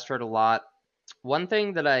like Astrid a lot. One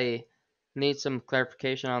thing that I need some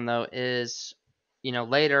clarification on though is,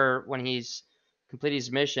 later when he's completed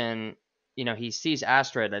his mission, he sees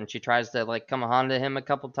Astrid and she tries to like come on to him a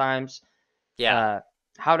couple times. Yeah. Uh,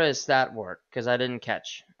 how does that work? Because I didn't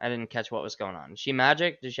catch what was going on. Is she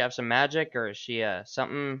magic? Does she have some magic, or is she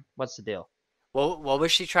something? What's the deal? What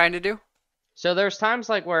was she trying to do? So there's times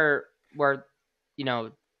like where you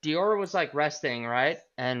know Dior was like resting, right?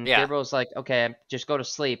 And Yeah. Gabriel was like, okay, just go to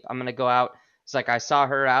sleep. I'm gonna go out. It's like I saw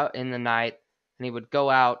her out in the night, and he would go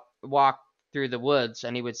out, walk through the woods,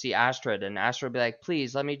 and he would see Astrid, and Astrid would be like,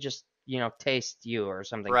 please let me just taste you or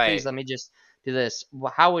something. Please Right. let me just do this.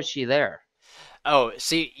 How was she there? Oh,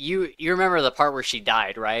 see, you remember the part where she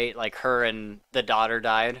died, right? Like her and the daughter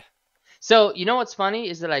died. So you know what's funny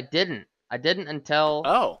is that I didn't. I didn't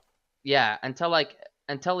until Oh, yeah,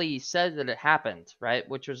 until he said that it happened, right?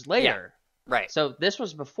 Which was yeah. later. Right. So this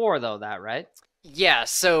was before though that, right? Yeah,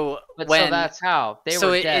 so But so when that's how they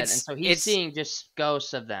so were it, dead, and it's so he's it's seeing just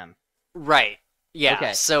ghosts of them. right. Yeah,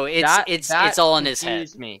 Okay, so it's that it's that it's all in his head.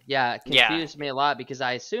 confused me. Yeah, it Yeah. confused me a lot because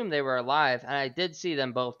I assumed they were alive, and I did see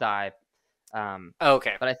them both die. Um,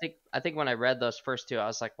 Okay. but I think when I read those first two, I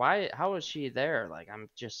was like, why? How was she there? Like, I'm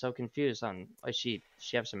just so confused on does she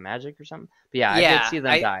have some magic or something? But yeah, I did Yeah, see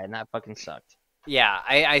them I die, and that fucking sucked.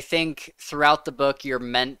 I think throughout the book you're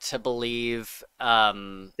meant to believe,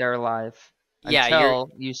 They're alive yeah, you're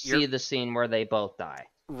until you you're see the scene where they both die.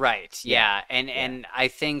 right. Yeah, Yeah. And yeah, and I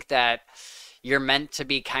think that you're meant to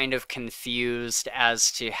be kind of confused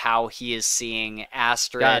as to how he is seeing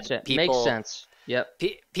Astrid. gotcha. Makes People sense. Yep.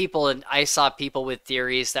 people, and I saw people with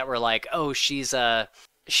theories that were like, "Oh, she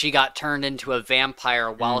got turned into a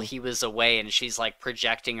vampire while Mm, he was away, and she's like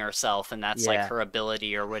projecting herself, and that's like yeah. her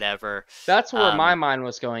ability or whatever." That's where my Um, mind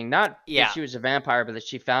was going. Not that yeah, she was a vampire, but that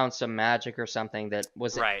she found some magic or something that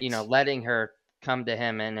was, right. letting her come to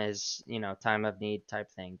him in his, time of need type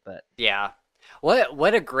thing. But Yeah.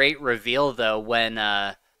 What a great reveal though when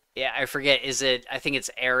yeah, I forget, I think it's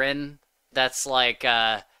Aaron that's like,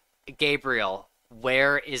 Gabriel,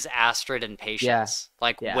 where is Astrid and yeah, Patience?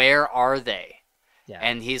 Like, yeah, where are they? yeah,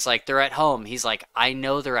 And he's like, they're at home. He's like, I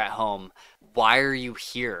know they're at home. Why are you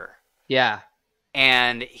here? yeah,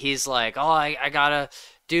 And he's like, oh, I gotta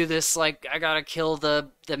do this, like I gotta kill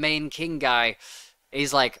the main king guy.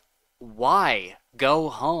 He's like, why? Go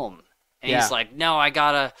home. And he's yeah, like, no, I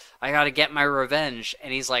gotta get my revenge.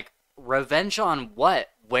 And he's like, revenge on what?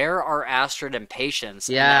 where are Astrid and Patience?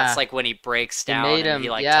 And that's Yeah, like when he breaks he down made and he him.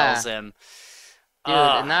 like tells Yeah, him,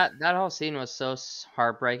 dude, uh, and that whole scene was so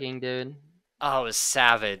heartbreaking, dude. oh, it was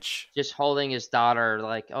savage. Just holding his daughter,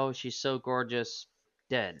 like, oh, she's so gorgeous,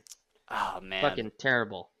 dead. Oh man. Fucking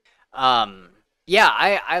terrible. Um, yeah,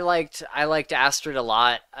 I liked Astrid a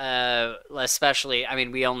lot. Especially, I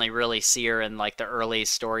mean, we only really see her in like the early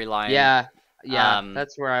storyline. Yeah, yeah, Um,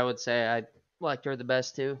 that's where I would say I liked her the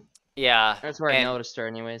best too. yeah, That's where I and noticed her,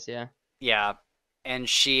 anyways. Yeah. yeah, and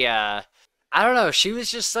she, I don't know, she was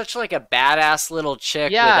just such like a badass little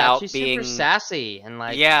chick Yeah, without she's super being, sassy and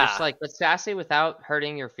like just yeah, like but sassy without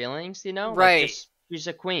hurting your feelings, you know? Like right. just she's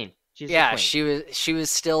a queen. She's a Yeah, queen. she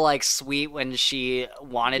was still like sweet when she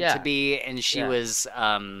wanted to Yeah, be, and yeah.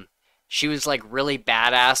 she was like really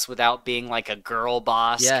badass without being like a girl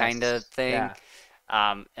boss kind of Yes. thing. Yeah.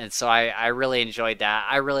 And so I really enjoyed that.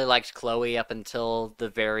 I really liked Chloe up until the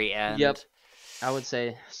very Yep. end. I would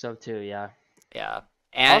say so too, yeah. Yeah.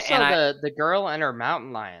 And Also I the girl and her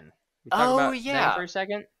mountain lion. We talk oh about them for yeah. a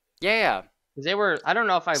second? Yeah, yeah. 'Cause they were I don't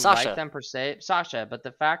know if I like Sasha. them per se, Sasha, but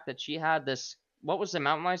the fact that she had this what was the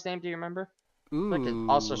mountain lion's name, do you remember? Like it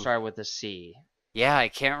also Ooh. started with a C. Yeah, I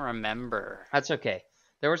can't remember. That's okay.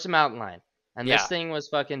 There was a mountain lion, and this Yeah. thing was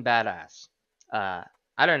fucking badass. Uh,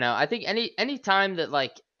 I don't know. I think any time that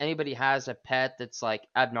like anybody has a pet that's like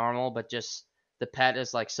abnormal, but just the pet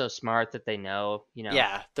is like so smart that they know,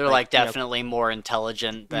 Yeah, they're like like definitely more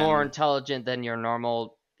intelligent more than intelligent than your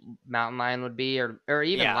normal mountain lion would be, or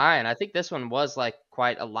even yeah. lion. I think this one was like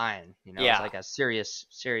quite a lion. It was Yeah. like a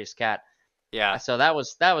serious cat. Yeah. So that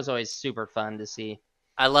was always super fun to see.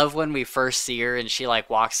 I love when we first see her and she like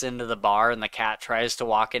walks into the bar and the cat tries to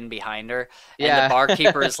walk in behind her and the Yeah,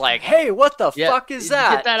 barkeeper is like, "Hey, what the yeah. fuck is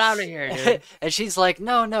Get that?" that out of here, dude. And she's like,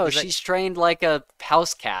 "No, no, He's like, she's trained like a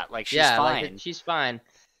house cat. Like she's yeah, like fine." she's fine.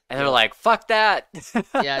 And they're Yep. like, "Fuck that."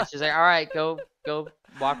 Yeah, she's like, all right, go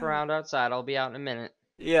walk around outside. I'll be out in a minute.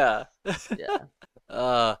 Yeah. Yeah.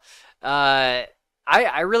 Uh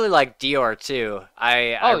I really like Dior too.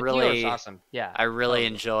 I Oh, Dior's really awesome. Yeah, I really totally.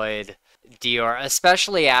 enjoyed Dior,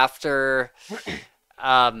 especially after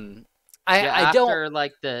um Yeah, I don't after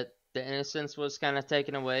like the innocence was kind of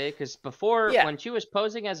taken away, because before yeah. when she was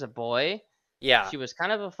posing as a boy, Yeah. she was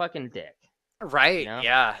kind of a fucking dick. You Right. know,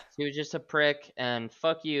 Yeah. she was just a prick and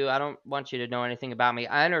fuck you. I don't want you to know anything about me.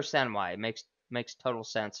 I understand why. It makes total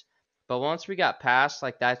sense. But once we got past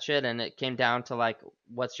like that shit and it came down to like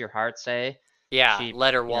what's your heart say, Yeah. she,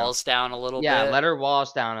 Let her you know, walls down a little yeah, bit. let her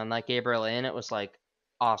walls down and let Gabriel in. It was like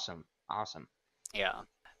awesome, awesome. Yeah.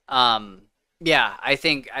 Um yeah, I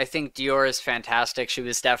think Dior is fantastic. She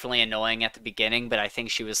was definitely annoying at the beginning, but I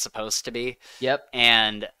think she was supposed to be. Yep.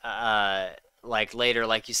 And like later,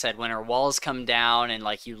 like you said, when her walls come down and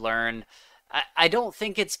like you learn I don't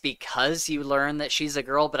think it's because you learn that she's a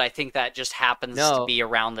girl, but I think that just happens to No. be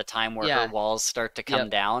around the time where her Yeah. walls start to come Yep.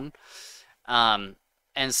 down. Um,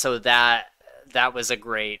 and so that was a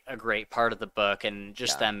great part of the book, and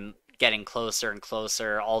just Yeah. them getting closer and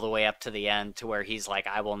closer all the way up to the end to where he's like,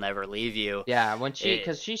 "I will never leave you." Yeah. It,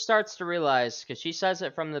 Because she starts to realize, because she says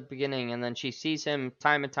it from the beginning, and then she sees him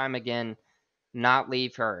time and time again not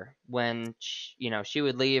leave her when she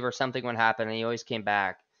would leave or something would happen, and he always came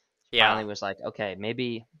back. She yeah, finally was like, okay,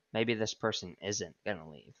 maybe this person isn't gonna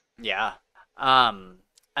leave. yeah. Um,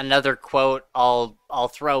 Another quote I'll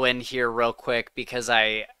throw in here real quick because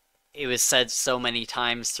it was said so many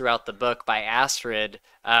times throughout the book by Astrid,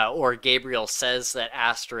 or Gabriel says that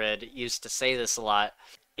Astrid used to say this a lot,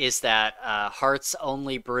 is that hearts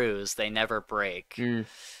only bruise, they never break. Mm,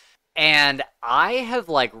 And I have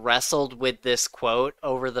like wrestled with this quote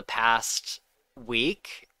over the past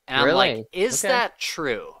week, and I'm like, really? is Okay. that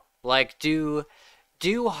true? Like, do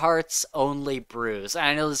hearts only bruise? And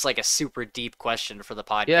I know this is like a super deep question for the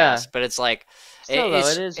Yeah. podcast, but it's like Still though,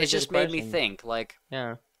 it is it a good just made me question. think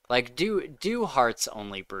Yeah. like do hearts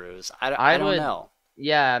only bruise? I I don't would. know.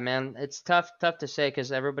 Yeah, man, it's tough to say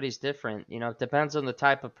because everybody's different. It depends on the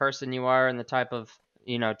type of person you are and the type of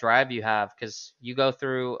drive you have. Because you go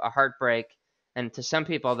through a heartbreak, and to some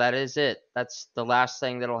people that is it. That's the last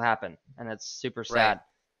thing that'll happen, and it's super Right. sad.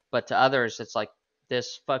 But to others, it's like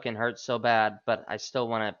this fucking hurts so bad, but I still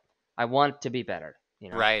want to. I want to be better.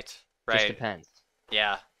 Right. Just Right. depends.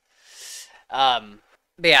 Yeah.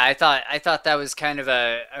 But yeah, I thought that was kind of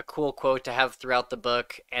a cool quote to have throughout the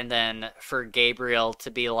book, and then for Gabriel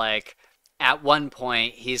to be like, at one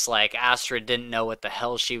point he's like, Astrid didn't know what the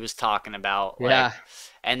hell she was talking about, Yeah, like,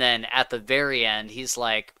 and then at the very end he's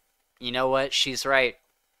like, you know what, she's right.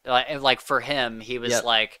 Like for him, yep,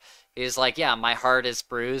 he was like, yeah, my heart is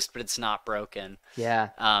bruised, but it's not broken. yeah,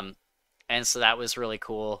 And so that was really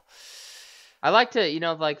cool. I like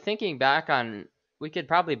to, like thinking back on, we could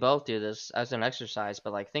probably both do this as an exercise,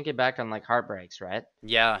 but like thinking back on like heartbreaks, right?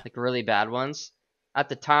 Yeah, Like really bad ones. At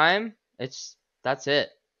the time, that's it.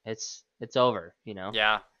 It's over,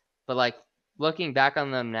 yeah, But like looking back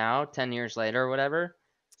on them now, 10 years later or whatever,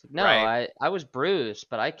 it's like, no, right, I was bruised,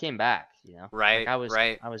 but I came back. Like right,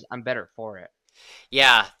 right. I'm better for it.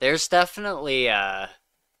 Yeah, there's definitely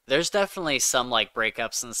some like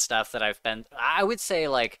breakups and stuff that I would say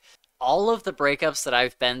like all of the breakups that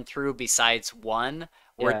I've been through besides one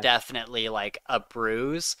were Yeah. definitely like a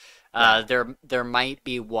bruise. Yeah. There might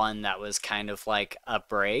be one that was kind of like a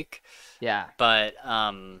break, Yeah. but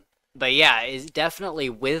yeah, it's definitely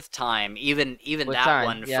with time, even With that time.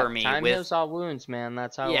 one Yeah. for me Time with heals all wounds, man.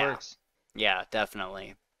 That's how it yeah, works. yeah,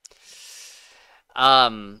 definitely.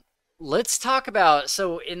 Um, let's talk about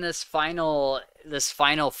so in this final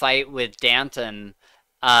fight with Danton,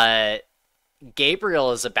 uh,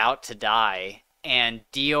 Gabriel is about to die, and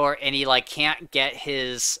Dior and he like can't get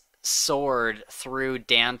his sword through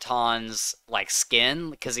Danton's like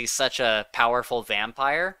skin because he's such a powerful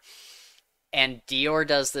vampire. And Dior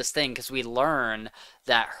does this thing because we learn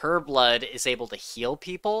that her blood is able to heal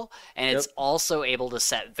people, and it's Yep. also able to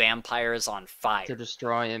set vampires on To fire.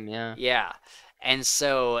 destroy him, yeah. Yeah. And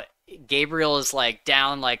so Gabriel is like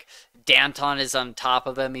down, like Danton is on top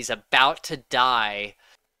of him. He's about to die.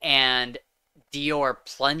 And Dior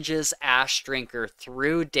plunges Ash Drinker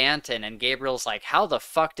through Danton. And Gabriel's like, how the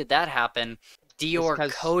fuck did that happen? It's Dior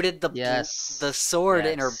because, coated the yes. sword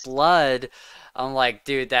in her Yes. blood. I'm like,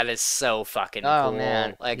 dude, that is so fucking Oh, cool.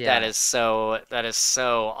 man. Like Yeah. that is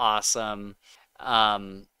so awesome.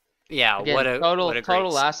 Um, yeah, Again, what total, a great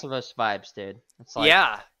total scene. Last of Us vibes, dude. It's like,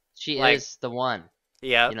 Yeah, she like, is the one,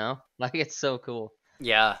 yeah. you know? Like, it's so cool.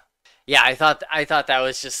 Yeah. Yeah, I thought that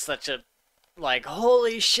was just such a like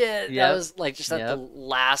holy shit. That Yep. was like just at the Yep.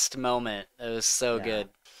 last moment. It was so Yeah. good.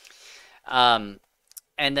 Um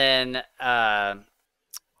and then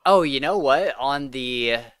oh, you know what? On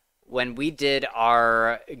the when we did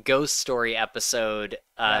our ghost story episode,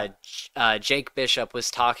 Yeah. Jake Bishop was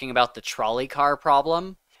talking about the trolley car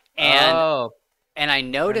problem, and Oh, I I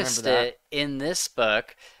remember noticed that. it in this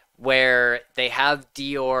book where they have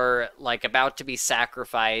Dior like about to be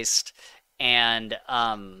sacrificed and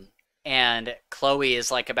Chloe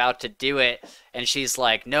is like about to do it and she's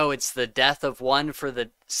like, "No, it's the death of one for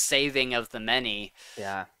the saving of the many."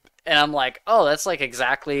 Yeah. And I'm like, "Oh, that's like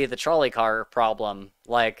exactly the trolley car problem.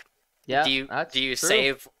 Like, Yeah, do you that's do you true.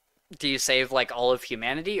 save do you save like all of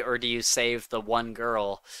humanity or do you save the one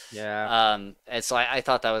girl?" Yeah. And so I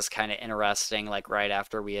thought that was kind of interesting, like right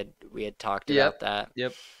after we had talked Yep. about that.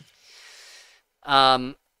 Yep.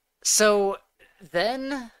 Um, so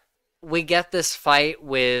then we get this fight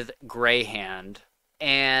with Greyhand,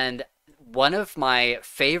 and one of my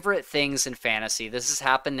favorite things in fantasy, this has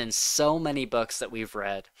happened in so many books that we've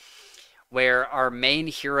read, where our main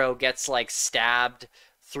hero gets like stabbed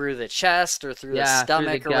through the chest or through the Yeah, through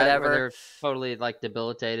the stomach or gut where whatever. they're totally like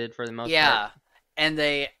debilitated for the most part Yeah. And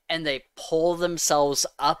they pull themselves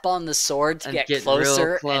up on the sword to and get get real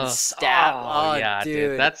closer and close. stab. Oh Oh, yeah,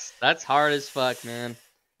 dude. dude. That's hard as fuck, man.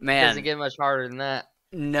 Doesn't Man, get much harder than that.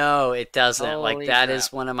 no, it doesn't. Like Holy that crap.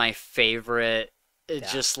 is one of my favorite Yeah.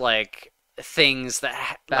 just like things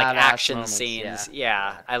that like Badass action moments. scenes. Yeah.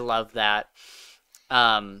 Yeah, Yeah. I love that.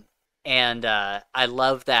 Um and I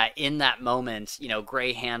love that in that moment,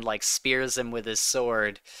 Greyhand like spears him with his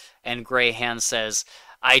sword and Greyhand says,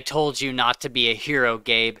 "I told you not to be a hero,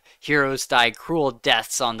 Gabe. Heroes die cruel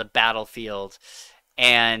deaths on the battlefield."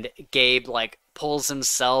 And Gabe like pulls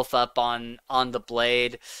himself up on the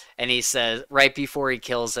blade and he says right before he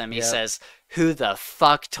kills him, he Yep. says, "Who the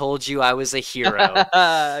fuck told you I was a hero?"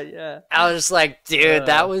 Yeah. I was like, dude,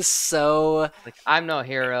 that Uh, was so like I'm no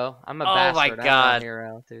hero. I'm a oh my bastard. I'm no god.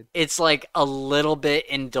 hero, dude. It's like a little bit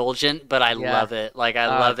indulgent, but I Yeah. love it. Like I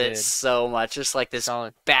Oh, love it dude. so much. Just like this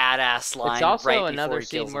Solid. badass It's line also right before another he kills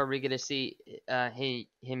scene him. where we get to see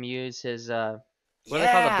him use his what do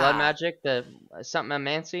they call the blood Yeah. magic? The something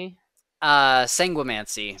amancy?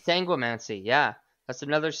 Sanguimancy. Sanguimancy, yeah. That's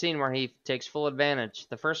another scene where he takes full advantage.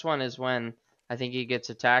 The first one is when I think he gets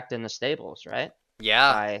attacked in the stables, right?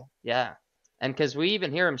 Yeah. By yeah. And because we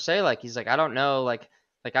even hear him say like he's like, I don't know, like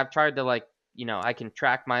I've tried to like I can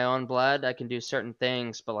track my own blood, I can do certain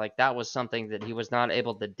things, but like that was something that he was not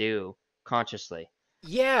able to do consciously.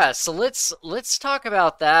 Yeah, so let's talk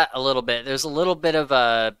about that a little bit. There's a little bit of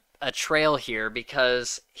a trail here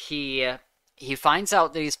because he finds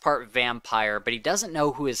out that he's part vampire, but he doesn't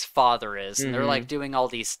know who his father is, and they're like Mm-hmm. doing all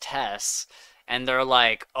these tests, and they're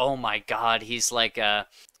like, "Oh my God, he's like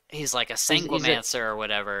He's like a He's a sanguimancer or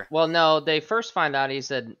whatever. well, no. They first find out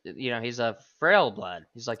he's a frail blood.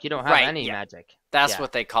 He's like, you don't have Right, any yeah. magic. That's Yeah.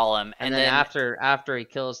 what they call him. And And then then after he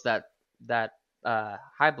kills that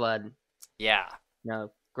high blood, yeah.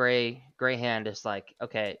 gray hand is like,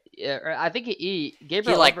 okay. I think He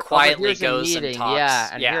Gabriel like quietly overhears a goes and meeting, yeah,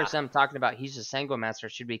 talks. and Yeah. hears them talking about he's a sanguimancer.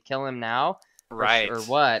 Should we kill him now, or Right.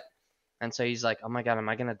 what? And so he's like, oh my god, am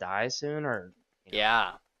I gonna die soon, or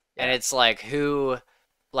Yeah. And yeah, it's like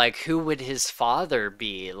who would his father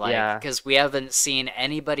be? Like yeah, cuz we haven't seen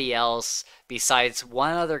anybody else besides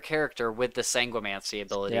one other character with the sanguimancy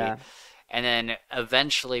ability. yeah, And then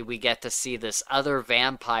eventually we get to see this other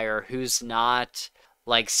vampire who's not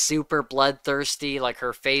like super bloodthirsty, like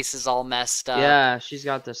her face is all messed up. yeah. She's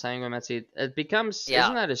got the sanguimancy. It becomes, Yeah.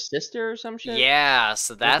 isn't that his sister or some shit? Yeah,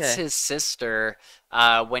 so that's Okay, his sister.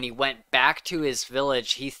 When he went back to his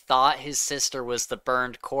village, he thought his sister was the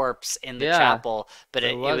burned corpse in the yeah, chapel, but but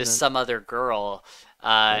it it was wasn't. some other girl.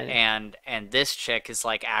 Right. And this chick is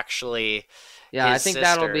like actually Yeah, I his think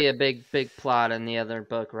that'll be sister. a big plot in the other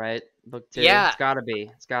book, right? Book two. Yeah, It's gotta be.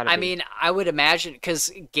 It's gotta I be. mean, I would imagine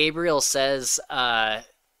because Gabriel says,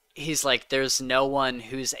 he's like, there's no one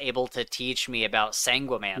who's able to teach me about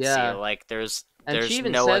sanguimancy. Yeah. Like, And she there's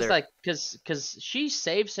even no says other. like, cause she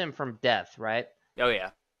saves him from death, right? Oh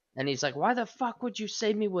yeah, And he's like, why the fuck would you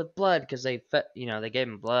save me with blood? Cause they gave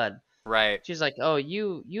him blood. right, She's like, oh,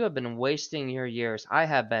 you have been wasting your years. I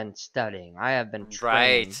have been studying. I have been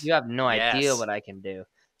training. right. You have no idea Yes, what I can do.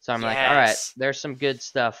 So I'm like, all right, yes. there's some good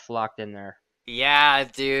stuff locked in there. Yeah,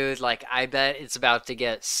 dude, like I bet it's about to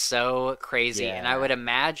get so crazy. And I Yeah. would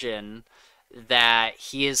imagine that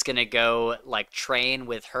he is gonna go like train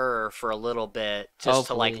with her for a little bit just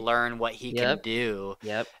to like Hopefully. learn what he can Yep. do.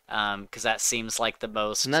 Yep. Because that seems like the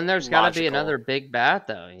And most then there's got to be another logical. big bad,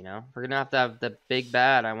 though. We're gonna have to have the big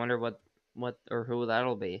bad. I wonder what or who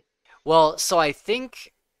that'll be. Well, so I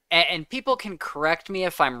think, and people can correct me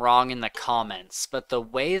if I'm wrong in the comments, but the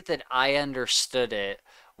way that I understood it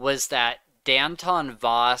was that Danton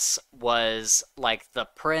Voss was like the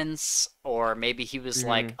prince, or maybe he was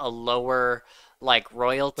like Hmm. a lower like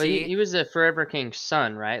But he royalty. was a Forever King's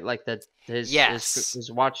son, right? Like Yes,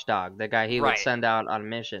 his watchdog, the guy he would right. send out on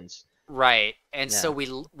missions. Right. And so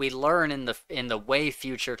Yeah. we learn in the way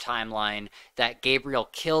future timeline that Gabriel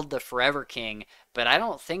killed the Forever King, but I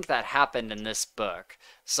don't think that happened in this book.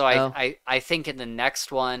 So Oh, I think in the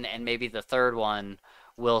next one and maybe the third one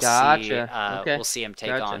gotcha. Okay, we'll see him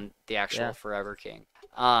take gotcha. on the actual Yeah. Forever King.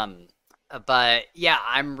 Um but yeah,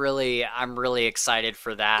 I'm really excited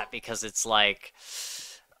for that because it's like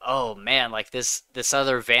oh man, like this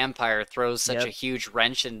other vampire throws such a Yep. huge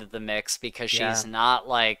wrench into the mix because Yeah.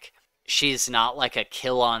 she's not like a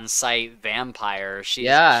kill on sight vampire.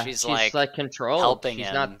 Yeah. She's She's like like controlled. helping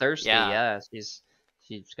She's not him. thirsty. Yeah, Yeah.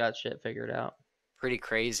 She's got shit figured out. pretty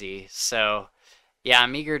crazy. So, yeah,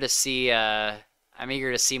 I'm eager to see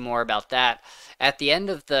more about that. At the end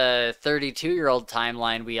of the 32-year-old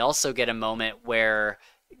timeline, we also get a moment where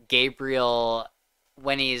Gabriel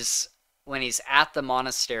when he's at the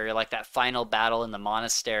monastery, like that final battle in the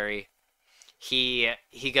monastery, he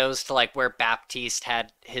goes to like where Baptiste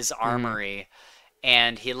had his Hmm. armory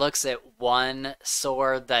and he looks at one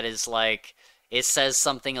sword that is like it says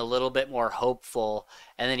something a little bit more hopeful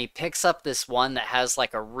and then he picks up this one that has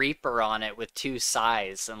like a reaper on it with two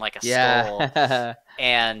sides and like a skull Yeah.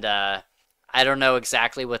 and I don't know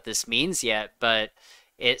exactly what this means yet but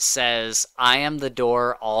it says I am the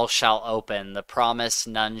door all shall open the promise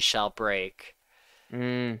none shall break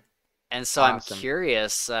Mm, and so I'm awesome.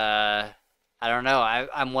 curious. I don't know.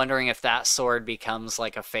 I'm wondering if that sword becomes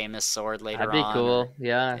like a famous sword That'd later be on, or cool.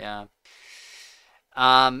 Yeah. yeah.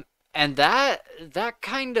 And that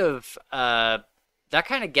kind of that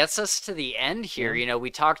kind of gets us to the end here. Yeah. You know,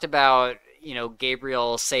 we talked about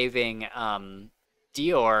Gabriel saving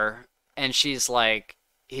Dior, and he's like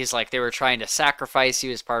they were trying to sacrifice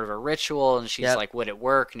you as part of a ritual, and she's Yep. like, would it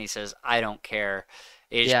work? And he says, I don't care.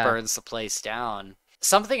 He just Yeah. burns the place down.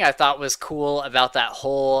 Something I thought was cool about that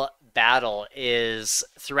whole battle is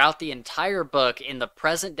throughout the entire book in the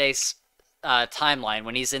present day timeline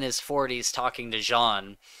when he's in his 40s talking to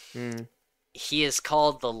Jean, Mm, he is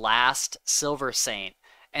called the last Silver Saint.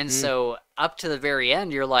 And mm, so up to the very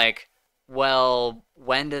end, you're like, well,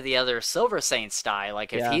 when do the other Silver Saints die?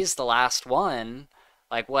 Like, if yeah. he's the last one,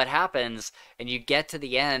 like, what happens? And you get to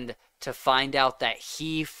the end to find out that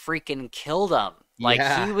he freaking killed them. Like,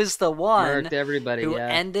 he Yeah. was the one Murked everybody. who Yeah.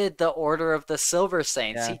 ended the Order of the Silver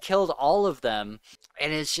Saints. He Yeah. killed all of them.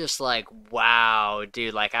 And it's just like, wow,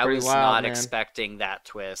 dude. Like, I Pretty was wild, not man. expecting that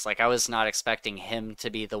twist. Like, I was not expecting him to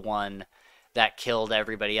be the one that killed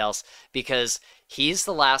everybody else, because he's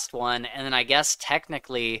the last one. And then I guess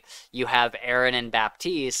technically you have Aaron and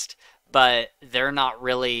Baptiste, but they're not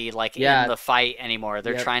really like in Yeah. the fight anymore.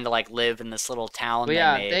 They're Yep. trying to like live in this little town Well, they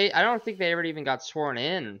yeah, made. I don't think they ever even got sworn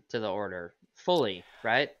in to the order fully,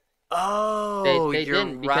 right? Oh, They you're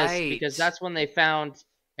didn't because right. that's when they found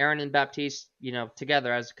Aaron and Baptiste,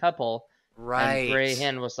 together as a couple, and Bray Right.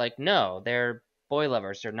 Hinn was like, "No, they're boy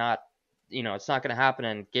lovers. They're not, it's not going to happen."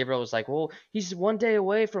 And Gabriel was like, "Well, he's one day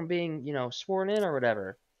away from being, sworn in or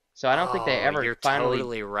whatever." So I don't think they Oh, ever you're finally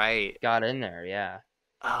totally right. got in there. Yeah.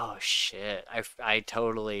 Oh shit. I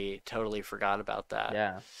totally forgot about that.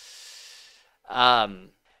 Yeah.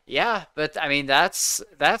 Um yeah, but I mean that's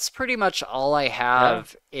pretty much all I Yeah.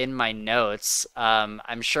 have in my notes.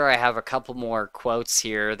 I'm sure I have a couple more quotes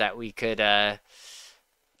here that we could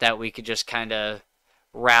just kind of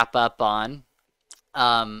wrap up on.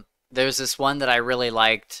 There's this one that I really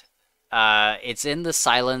liked. It's in the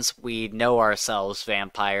silence we know ourselves,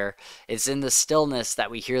 vampire. It's in the stillness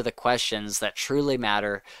that we hear the questions that truly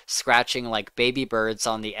matter, scratching like baby birds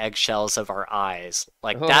on the eggshells of our eyes.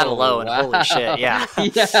 Like that Oh, alone, holy shit, wow. yeah.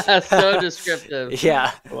 Yeah, so descriptive.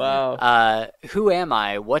 Yeah. Wow. Who am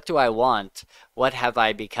I? What do I want? What have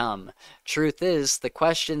I become? Truth is, the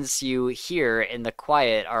questions you hear in the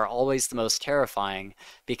quiet are always the most terrifying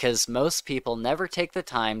because most people never take the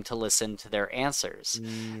time to listen to their answers.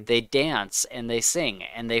 Mm, They dance and they sing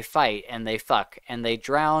and they fight and they fuck and they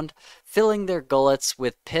drown, filling their gullets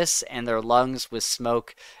with piss and their lungs with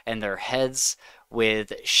smoke and their heads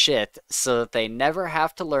with shit so that they never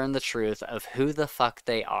have to learn the truth of who the fuck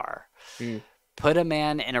they are. mm. Put a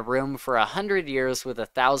man in a room for 100 years with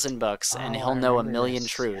 1,000 books, and Oh, he'll I know a remember million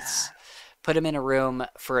this. Yeah. truths. Put him in a room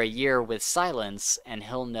for a year with silence, and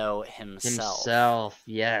he'll know himself. Himself.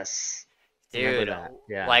 Yes. Remember Dude, that.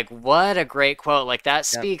 Yeah. like what a great quote. Like that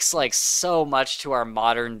Yep. speaks like so much to our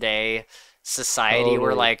modern day society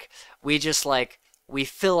where Totally. like we just like we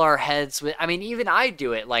fill our heads with, I mean, even I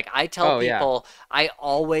do it. Like I tell Oh, yeah. people I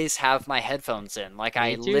always have my headphones in. Like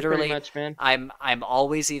I Me too, pretty literally much, man. I'm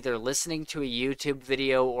always either listening to a YouTube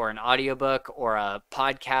video or an audiobook or a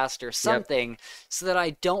podcast or Yep. something so that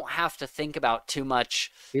I don't have to think about too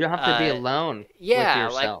much. You don't have to be uh alone with yeah,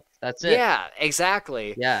 like yourself. That's it. yeah,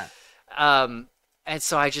 exactly. Yeah. um, and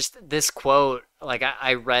so I just, this quote, like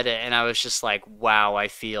I read it and I was just like, wow, I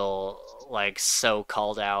feel like so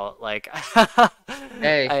called out. Like,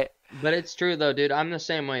 Hey, I, but it's true though, dude. I'm the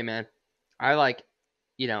same way, man. I like,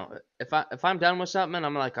 if I'm done with something,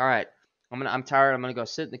 I'm like, all right, I'm tired. I'm gonna go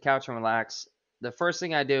sit in the couch and relax. The first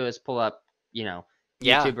thing I do is pull up, you know,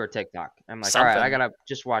 yeah, YouTube or TikTok. I'm like, all right, I something. gotta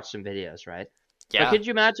just watch some videos, right? But Yeah, could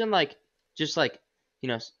you imagine like just like,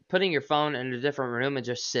 putting your phone in a different room and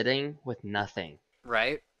just sitting with nothing?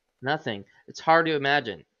 right. Nothing. It's hard to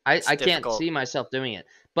imagine. I It's I can't difficult. see myself doing it.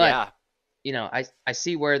 But, Yeah, I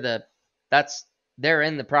see where that's they're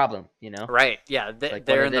in the problem, right. Yeah, like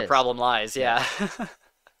what it therein the is. problem lies. Yeah. Yeah.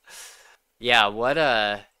 Yeah, what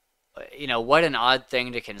a, what an odd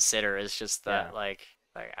thing to consider is just Yeah. that, like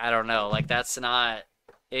I don't know, like that's not,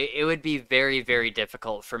 it would be very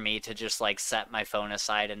difficult for me to just like set my phone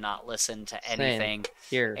aside and not listen to Same anything.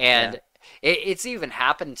 here. Yeah. And it's even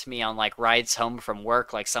happened to me on like rides home from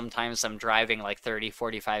work. Like sometimes I'm driving like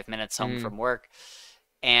 30-45 minutes home Mm, from work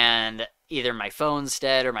and either my phone's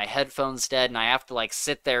dead or my headphone's dead and I have to like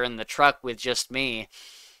sit there in the truck with just me,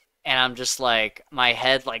 and I'm just like my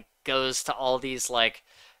head like goes to all these like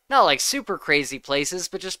not like super crazy places,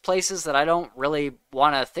 but just places that I don't really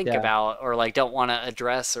want to think yeah. about or like don't want to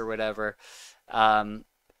address or whatever. Um,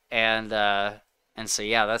 and so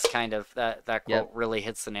yeah, that's kind of that quote Yep. really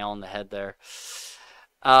hits the nail on the head there.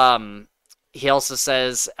 Um, he also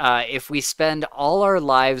says, if we spend all our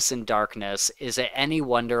lives in darkness, is it any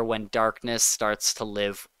wonder when darkness starts to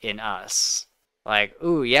live in us? Like,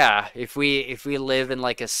 ooh, yeah, if we live in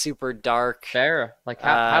like a super dark Fair. Like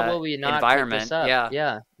how will we not pick this environment, up? yeah,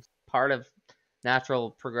 Yeah. It's part of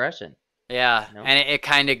natural progression, yeah, you know? and it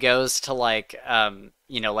kind of goes to like,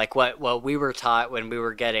 like what we were taught when we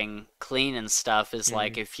were getting clean and stuff is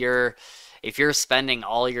like Mm, if you're spending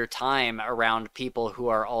all your time around people who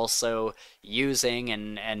are also using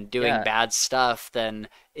and doing yeah. bad stuff, then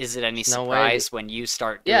is it any There's no way surprise when you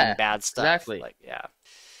start doing Yeah, bad stuff? exactly. Like, yeah.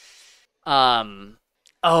 Um,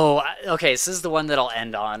 oh, okay, so this is the one that I'll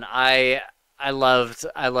end on. I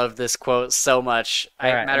loved this quote so much.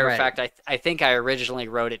 All right, I'm Matter of ready. fact, I think I originally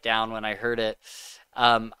wrote it down when I heard it.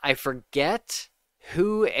 I forget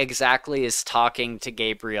who exactly is talking to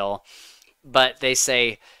Gabriel, but they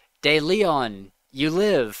say, "De Leon, you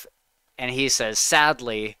live," and he says,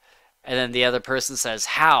 "Sadly," and then the other person says,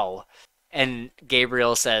 "How?" And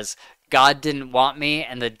Gabriel says, God didn't want me,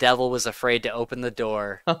 and the devil was afraid to open the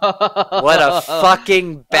door. What a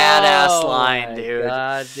fucking badass Oh line, my dude.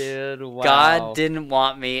 God, dude. God Wow. didn't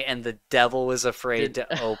want me, and the devil was afraid Did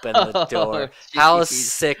to open the oh door. How jeez.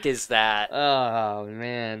 sick is that? Oh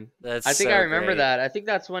man. That's I think I so remember great. that. I think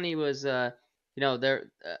that's when he was there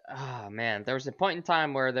oh man, there was a point in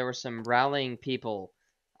time where there were some rallying people.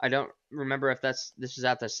 I don't remember if this is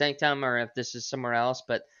at the Sanctum or if this is somewhere else,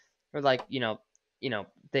 but they're like,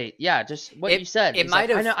 they yeah, just what you said. It He's like,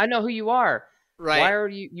 might have I know who you are. Why right. are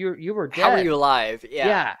you were How are you dead. alive?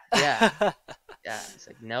 Yeah. Yeah, yeah. Yeah, it's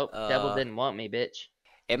like, nope, devil uh, didn't want me, bitch.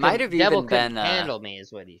 it might Couldn't have devil even couldn't been handle me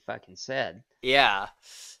is what he fucking said. yeah.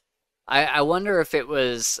 I wonder if it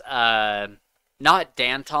was not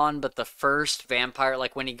Danton, but the first vampire,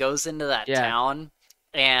 like when he goes into that Yeah. town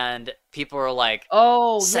and people are like,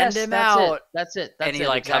 Oh, send yes, him that's it. out, That's it. and That's he it.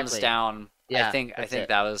 like comes Exactly. down. Yeah, I that's think it.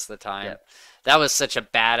 that was the time. Yep. That was such a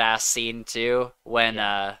badass scene too when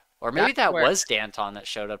Yeah. or maybe That's that where was Danton that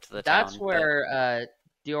showed up to the that's town, but where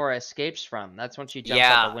Diora escapes from. That's when she jumps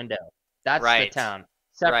out the yeah, window. That's the right. town,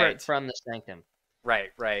 separate Right. from the sanctum. Right,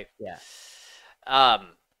 right. Yeah. Um,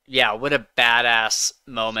 yeah, what a badass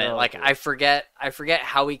moment. So Like cool. I forget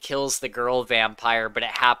how he kills the girl vampire, but it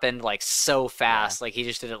happened like so Yeah. fast. Like he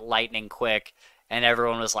just did it lightning quick and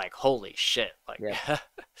everyone was like, "Holy shit." Like Yep.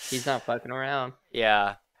 He's not fucking around.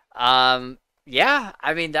 yeah. Yeah,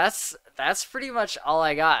 I mean that's pretty much all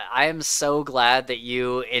I got. I am so glad that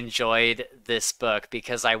you enjoyed this book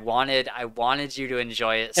because I wanted you to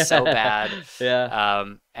enjoy it so bad. Yeah.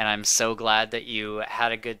 And I'm so glad that you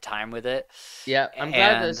had a good time with it. Yeah. I'm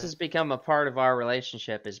glad this And has become a part of our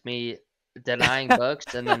relationship is me denying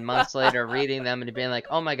books and then months later reading them and being like,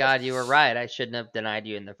 "Oh my God, you were right. I shouldn't have denied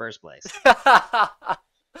you in the first place."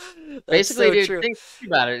 that's Basically, so dude, true. think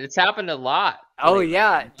about it. It's happened a lot Oh lately.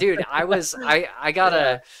 yeah, dude,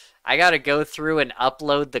 Yeah. I gotta go through and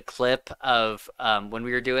upload the clip of when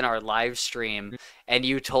we were doing our live stream and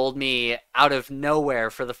you told me out of nowhere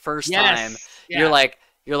for the first time, Yes. you're Yeah. like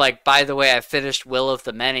by the way, I finished Will of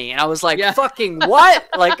the Many, and I was like, Yeah. fucking what?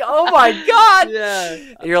 Like, oh my God. Yeah.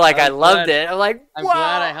 And you're like, I I'm loved glad it. I'm like, I'm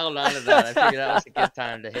glad I wow. held on to that. I figured that was a good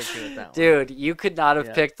time to hit you with that one. Dude, you could not have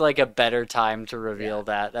Yeah. picked like a better time to Yeah. reveal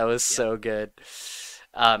that. That was Yeah. so good.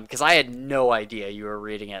 Because I had no idea you were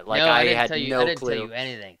reading it. Like No, I I didn't had tell you. I no didn't tell clue. you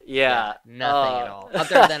anything. Yeah, Yeah. nothing at all.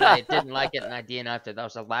 Other than I didn't like it and I DNF'd it. That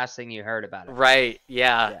was the last thing you heard about it. Right.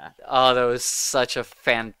 Yeah. Yeah. Oh, that was such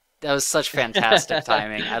fantastic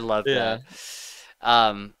timing. I loved Yeah.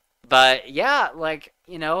 that. But yeah, like,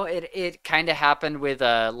 it kind of happened with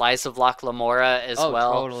Lies of Locke Lamora as Oh,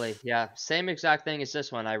 well. totally. Yeah. Same exact thing as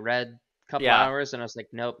this one. I read a couple Yeah. hours and I was like,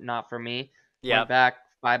 nope, not for me. Yeah. Went back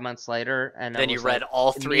 5 months later and I Then you was read like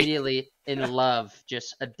all three. immediately in love,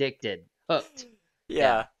 just addicted, hooked. Yeah.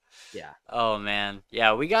 Yeah. Yeah. Oh man.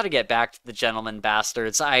 Yeah, we got to get back to the Gentleman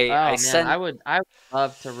Bastards. Oh I man, sent I would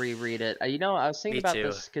love to reread it. I was thinking me about too.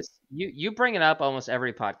 this because you bring it up almost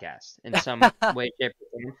every podcast in some way, shape,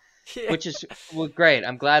 or form, Yeah. which is well, great.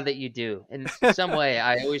 I'm glad that you do. In some way,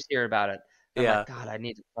 I always hear about it. I'm Yeah. like, God, I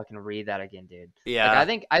need to fucking read that again, dude. Like, Yeah. I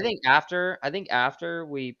think after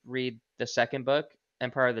we read the second book,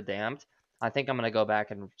 Empire of the Damned, I think I'm gonna go back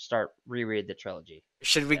and start reread the trilogy.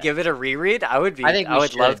 Should we Yeah, give it a reread? I think I we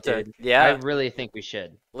would love should, to. dude. I Yeah. really think we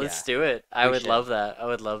should. Let's Yeah, do it. I we would should. love that. I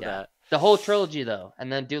would love Yeah. that. The whole trilogy though,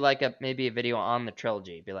 and then do like maybe a video on the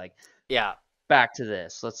trilogy. Be like, Yeah. back to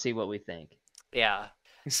this. Let's see what we think. Yeah.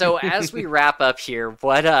 So as we wrap up here,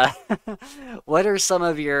 what what are some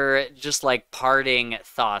of your just like parting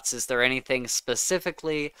thoughts? Is there anything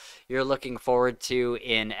specifically you're looking forward to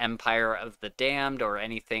in Empire of the Damned or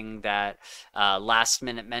anything that last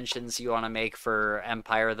minute mentions you want to make for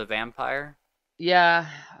Empire of the Vampire? Yeah,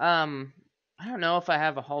 I don't know if I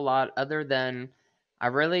have a whole lot other than I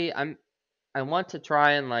want to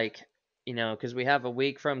try and like, because we have a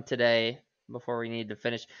week from today before we need to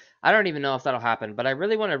finish. I don't even know if that'll happen, but I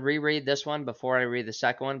really want to reread this one before I read the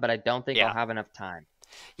second one, but I don't think I'll Yeah. have enough time.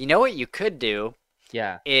 You know what you could do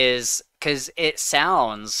Yeah, is because it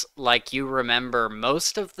sounds like you remember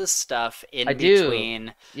most of the stuff I in do.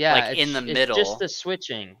 between, Yeah, like in the it's just middle. the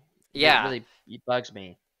switching that Yeah. really bugs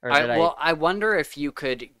me, or that I wonder if you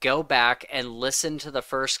could go back and listen to the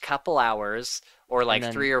first couple hours or and like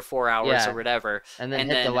then 3 or 4 hours or yeah, whatever, and then and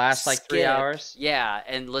hit the then last like 3 hours. yeah,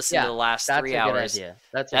 and listen to Yeah, the last that's three a good hours. idea.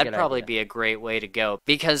 That's a That'd good probably idea. be a great way to go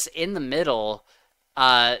because in the middle,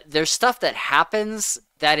 there's stuff that happens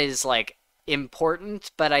that is like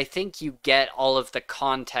important, but I think you get all of the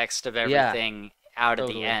context of Yeah, everything out at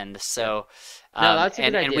the Totally. end. Yep. So, No, that's a good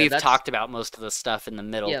and idea. we've That's talked about most of the stuff in the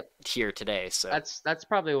middle Yep. here today. So That's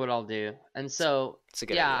probably what I'll do. And so, it's a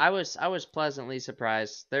good yeah, idea. I was pleasantly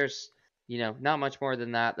surprised. There's, not much more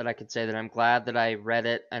than that I could say that I'm glad that I read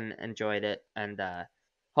it and enjoyed it. And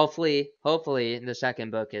hopefully the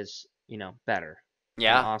second book is, better and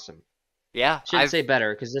Yeah, awesome. yeah. Shouldn't say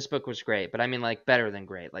better because this book was great, but I mean like better than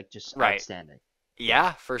great, like just Right. outstanding. Yeah.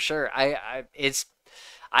 Yeah, for sure.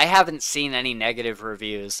 I haven't seen any negative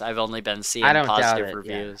reviews. I've only been I seeing don't doubt positive it. Yeah.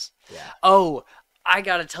 reviews. Yeah. Oh, I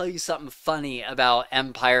gotta tell you something funny about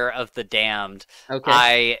Empire of the Damned. Okay.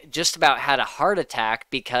 I just about had a heart attack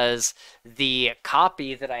because the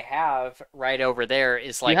copy that I have right over there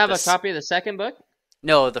is You like have a this. copy of the second book?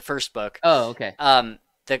 No, the first book. Oh, okay. Um,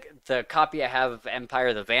 the copy I have of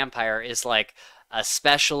Empire the Vampire is like a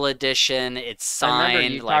special edition. It's I remember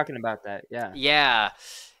signed you like talking about that. Yeah. yeah.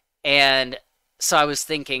 And so I was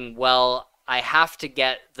thinking, well, I have to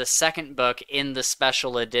get the second book in the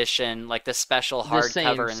special edition, like the special The hardcover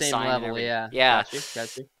same and same signed and level, everything. yeah. Yeah. Got you.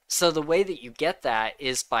 Got you. So the way that you get that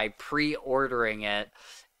is by pre-ordering it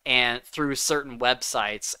and through certain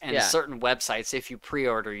websites. And Yeah. certain websites, if you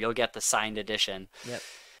pre-order, you'll get the signed edition. Yep.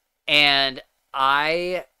 And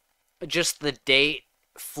I just the date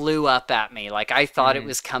flew up at me. Like I thought it Mhm.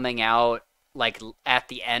 was coming out like at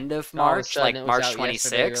the end of All of a March, sudden like it was March out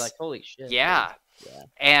yesterday. You're 26th. like, "Holy shit, dude." Yeah. Yeah.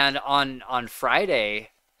 And on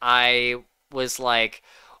Friday, I was like,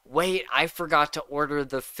 "Wait, I forgot to order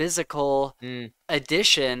the physical Mm.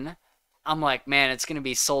 edition." I'm like, "Man, it's going to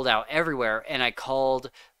be sold out everywhere." And I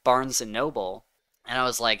called Barnes and Noble and I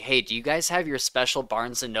was like, "Hey, do you guys have your special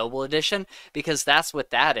Barnes and Noble edition? Because that's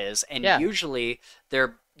what that is." And Yeah. usually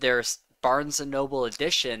their Barnes and Noble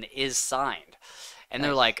edition is signed. And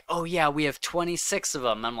they're Nice. like, "Oh yeah, we have 26 of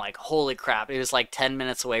them." I'm like, "Holy crap." It was like 10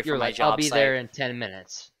 minutes away You're from my like, "I'll job be site. there in 10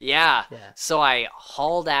 minutes." Yeah. Yeah. So I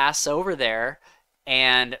hauled ass over there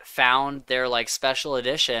and found their like special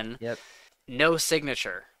edition. Yep. No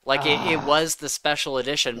signature. Like it Ah, was the special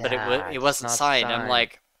edition, but yeah, it it's wasn't not signed. signed.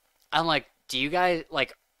 I'm like, do you guys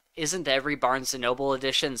like isn't every Barnes and Noble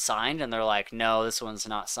edition signed? And they're like, no, this one's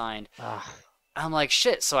not signed. Ah. I'm like,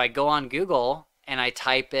 shit. So I go on Google and I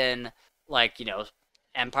type in like,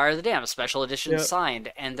 Empire of the Dam special edition Yep.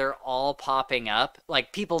 signed, and they're all popping up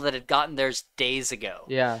like people that had gotten theirs days ago,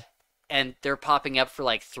 Yeah. and they're popping up for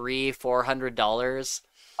like $300-400.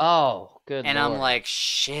 Oh, good And I'm lord. like,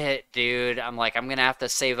 shit, dude. I'm like, I'm gonna have to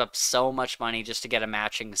save up so much money just to get a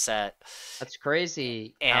matching set. That's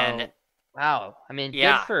crazy. And Wow. I mean,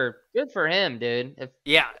 yeah, good for him, dude.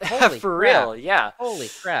 yeah, Holy for crap. real, yeah, Holy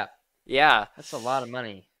crap. yeah. That's a lot of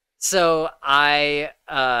money. So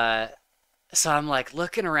so I'm like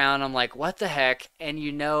looking around. I'm like, what the heck? And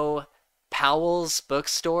Powell's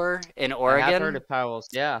bookstore in I have heard Oregon. of Powell's.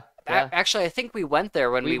 Yeah. Yeah. Actually, I think we went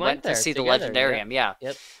there when We we went went to there see the together. Yep. Legendarium. Yeah.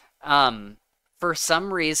 Yep. Um, for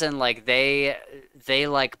some reason, like they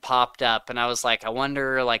like popped up, and I was like, I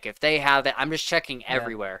wonder like if they have it. I'm just checking Yeah.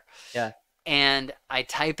 everywhere, Yeah. and I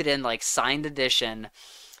type it in like signed edition.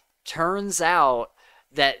 Turns out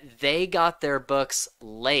that they got their books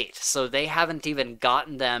late, so they haven't even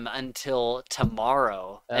gotten them until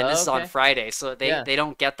tomorrow, and this is on Okay. Friday, so Yeah. they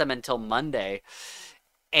don't get them until Monday,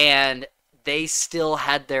 and they still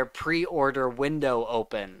had their pre-order window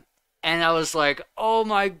open. And I was like, oh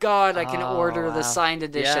my God, I can Oh, order the wow. signed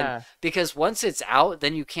edition. Yeah. Because once it's out,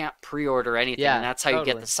 then you can't pre-order anything, and Yeah. that's how you get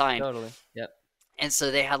the Totally. signed. Totally. Yep. And so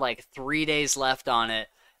they had like 3 days left on it.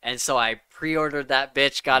 And so I pre-ordered that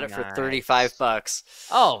bitch, got it for 35 Nice. bucks.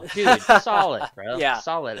 Oh, dude, solid, bro. Yeah.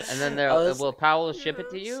 Solid. And then I was, will Powell ship it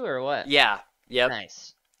to you or what? yeah. Yep.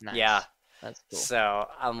 Nice. Nice. Yeah. That's cool. So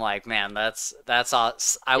I'm like, man, that's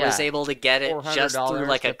awesome. I was Yeah. able to get it just through $400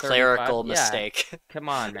 like to a clerical 35. mistake. Yeah. Come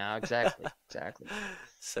on now. Exactly. Exactly.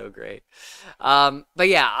 So great. But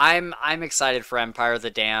yeah, I'm excited for Empire of the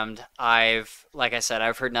Damned. Like I said,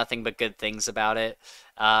 I've heard nothing but good things about it.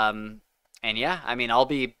 And yeah, I mean, I'll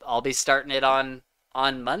be starting it on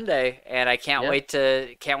Monday, and I can't Yeah.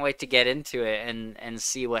 wait to get into it and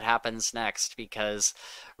see what happens next, because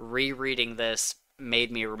rereading this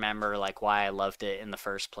made me remember like why I loved it in the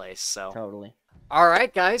first place. So Totally. all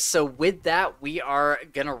right, guys. So with that, we are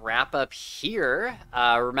gonna wrap up here.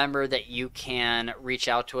 Remember that you can reach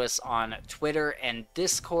out to us on Twitter and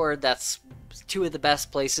Discord. That's two of the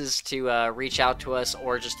best places to reach out to us,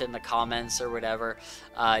 or just in the comments or whatever.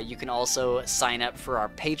 You can also sign up for our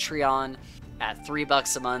Patreon. At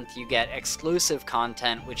 $3 a month, you get exclusive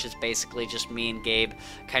content, which is basically just me and Gabe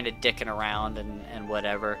kind of dicking around and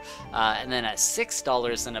whatever. And then at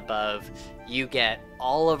 $6 and above, you get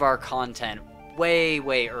all of our content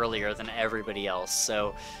way earlier than everybody else.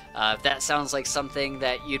 So if that sounds like something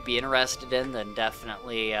that you'd be interested in, then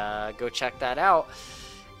definitely go check that out.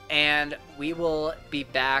 And we will be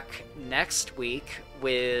back next week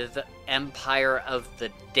with Empire of the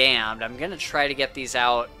Damned. I'm going to try to get these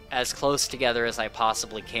out as close together as I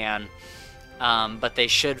possibly can, but they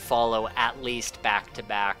should follow at least back to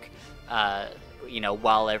back,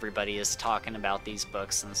 while everybody is talking about these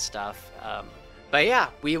books and stuff. But yeah,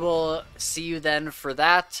 we will see you then for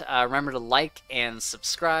that. Remember to like and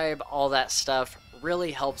subscribe. All that stuff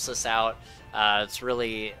really helps us out. It's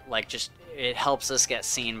really it helps us get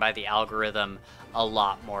seen by the algorithm a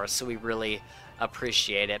lot more. So we really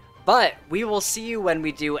appreciate it. But we will see you when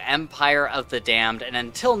we do Empire of the Damned. And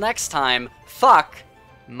until next time, fuck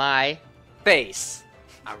my face.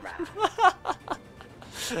 all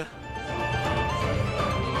right.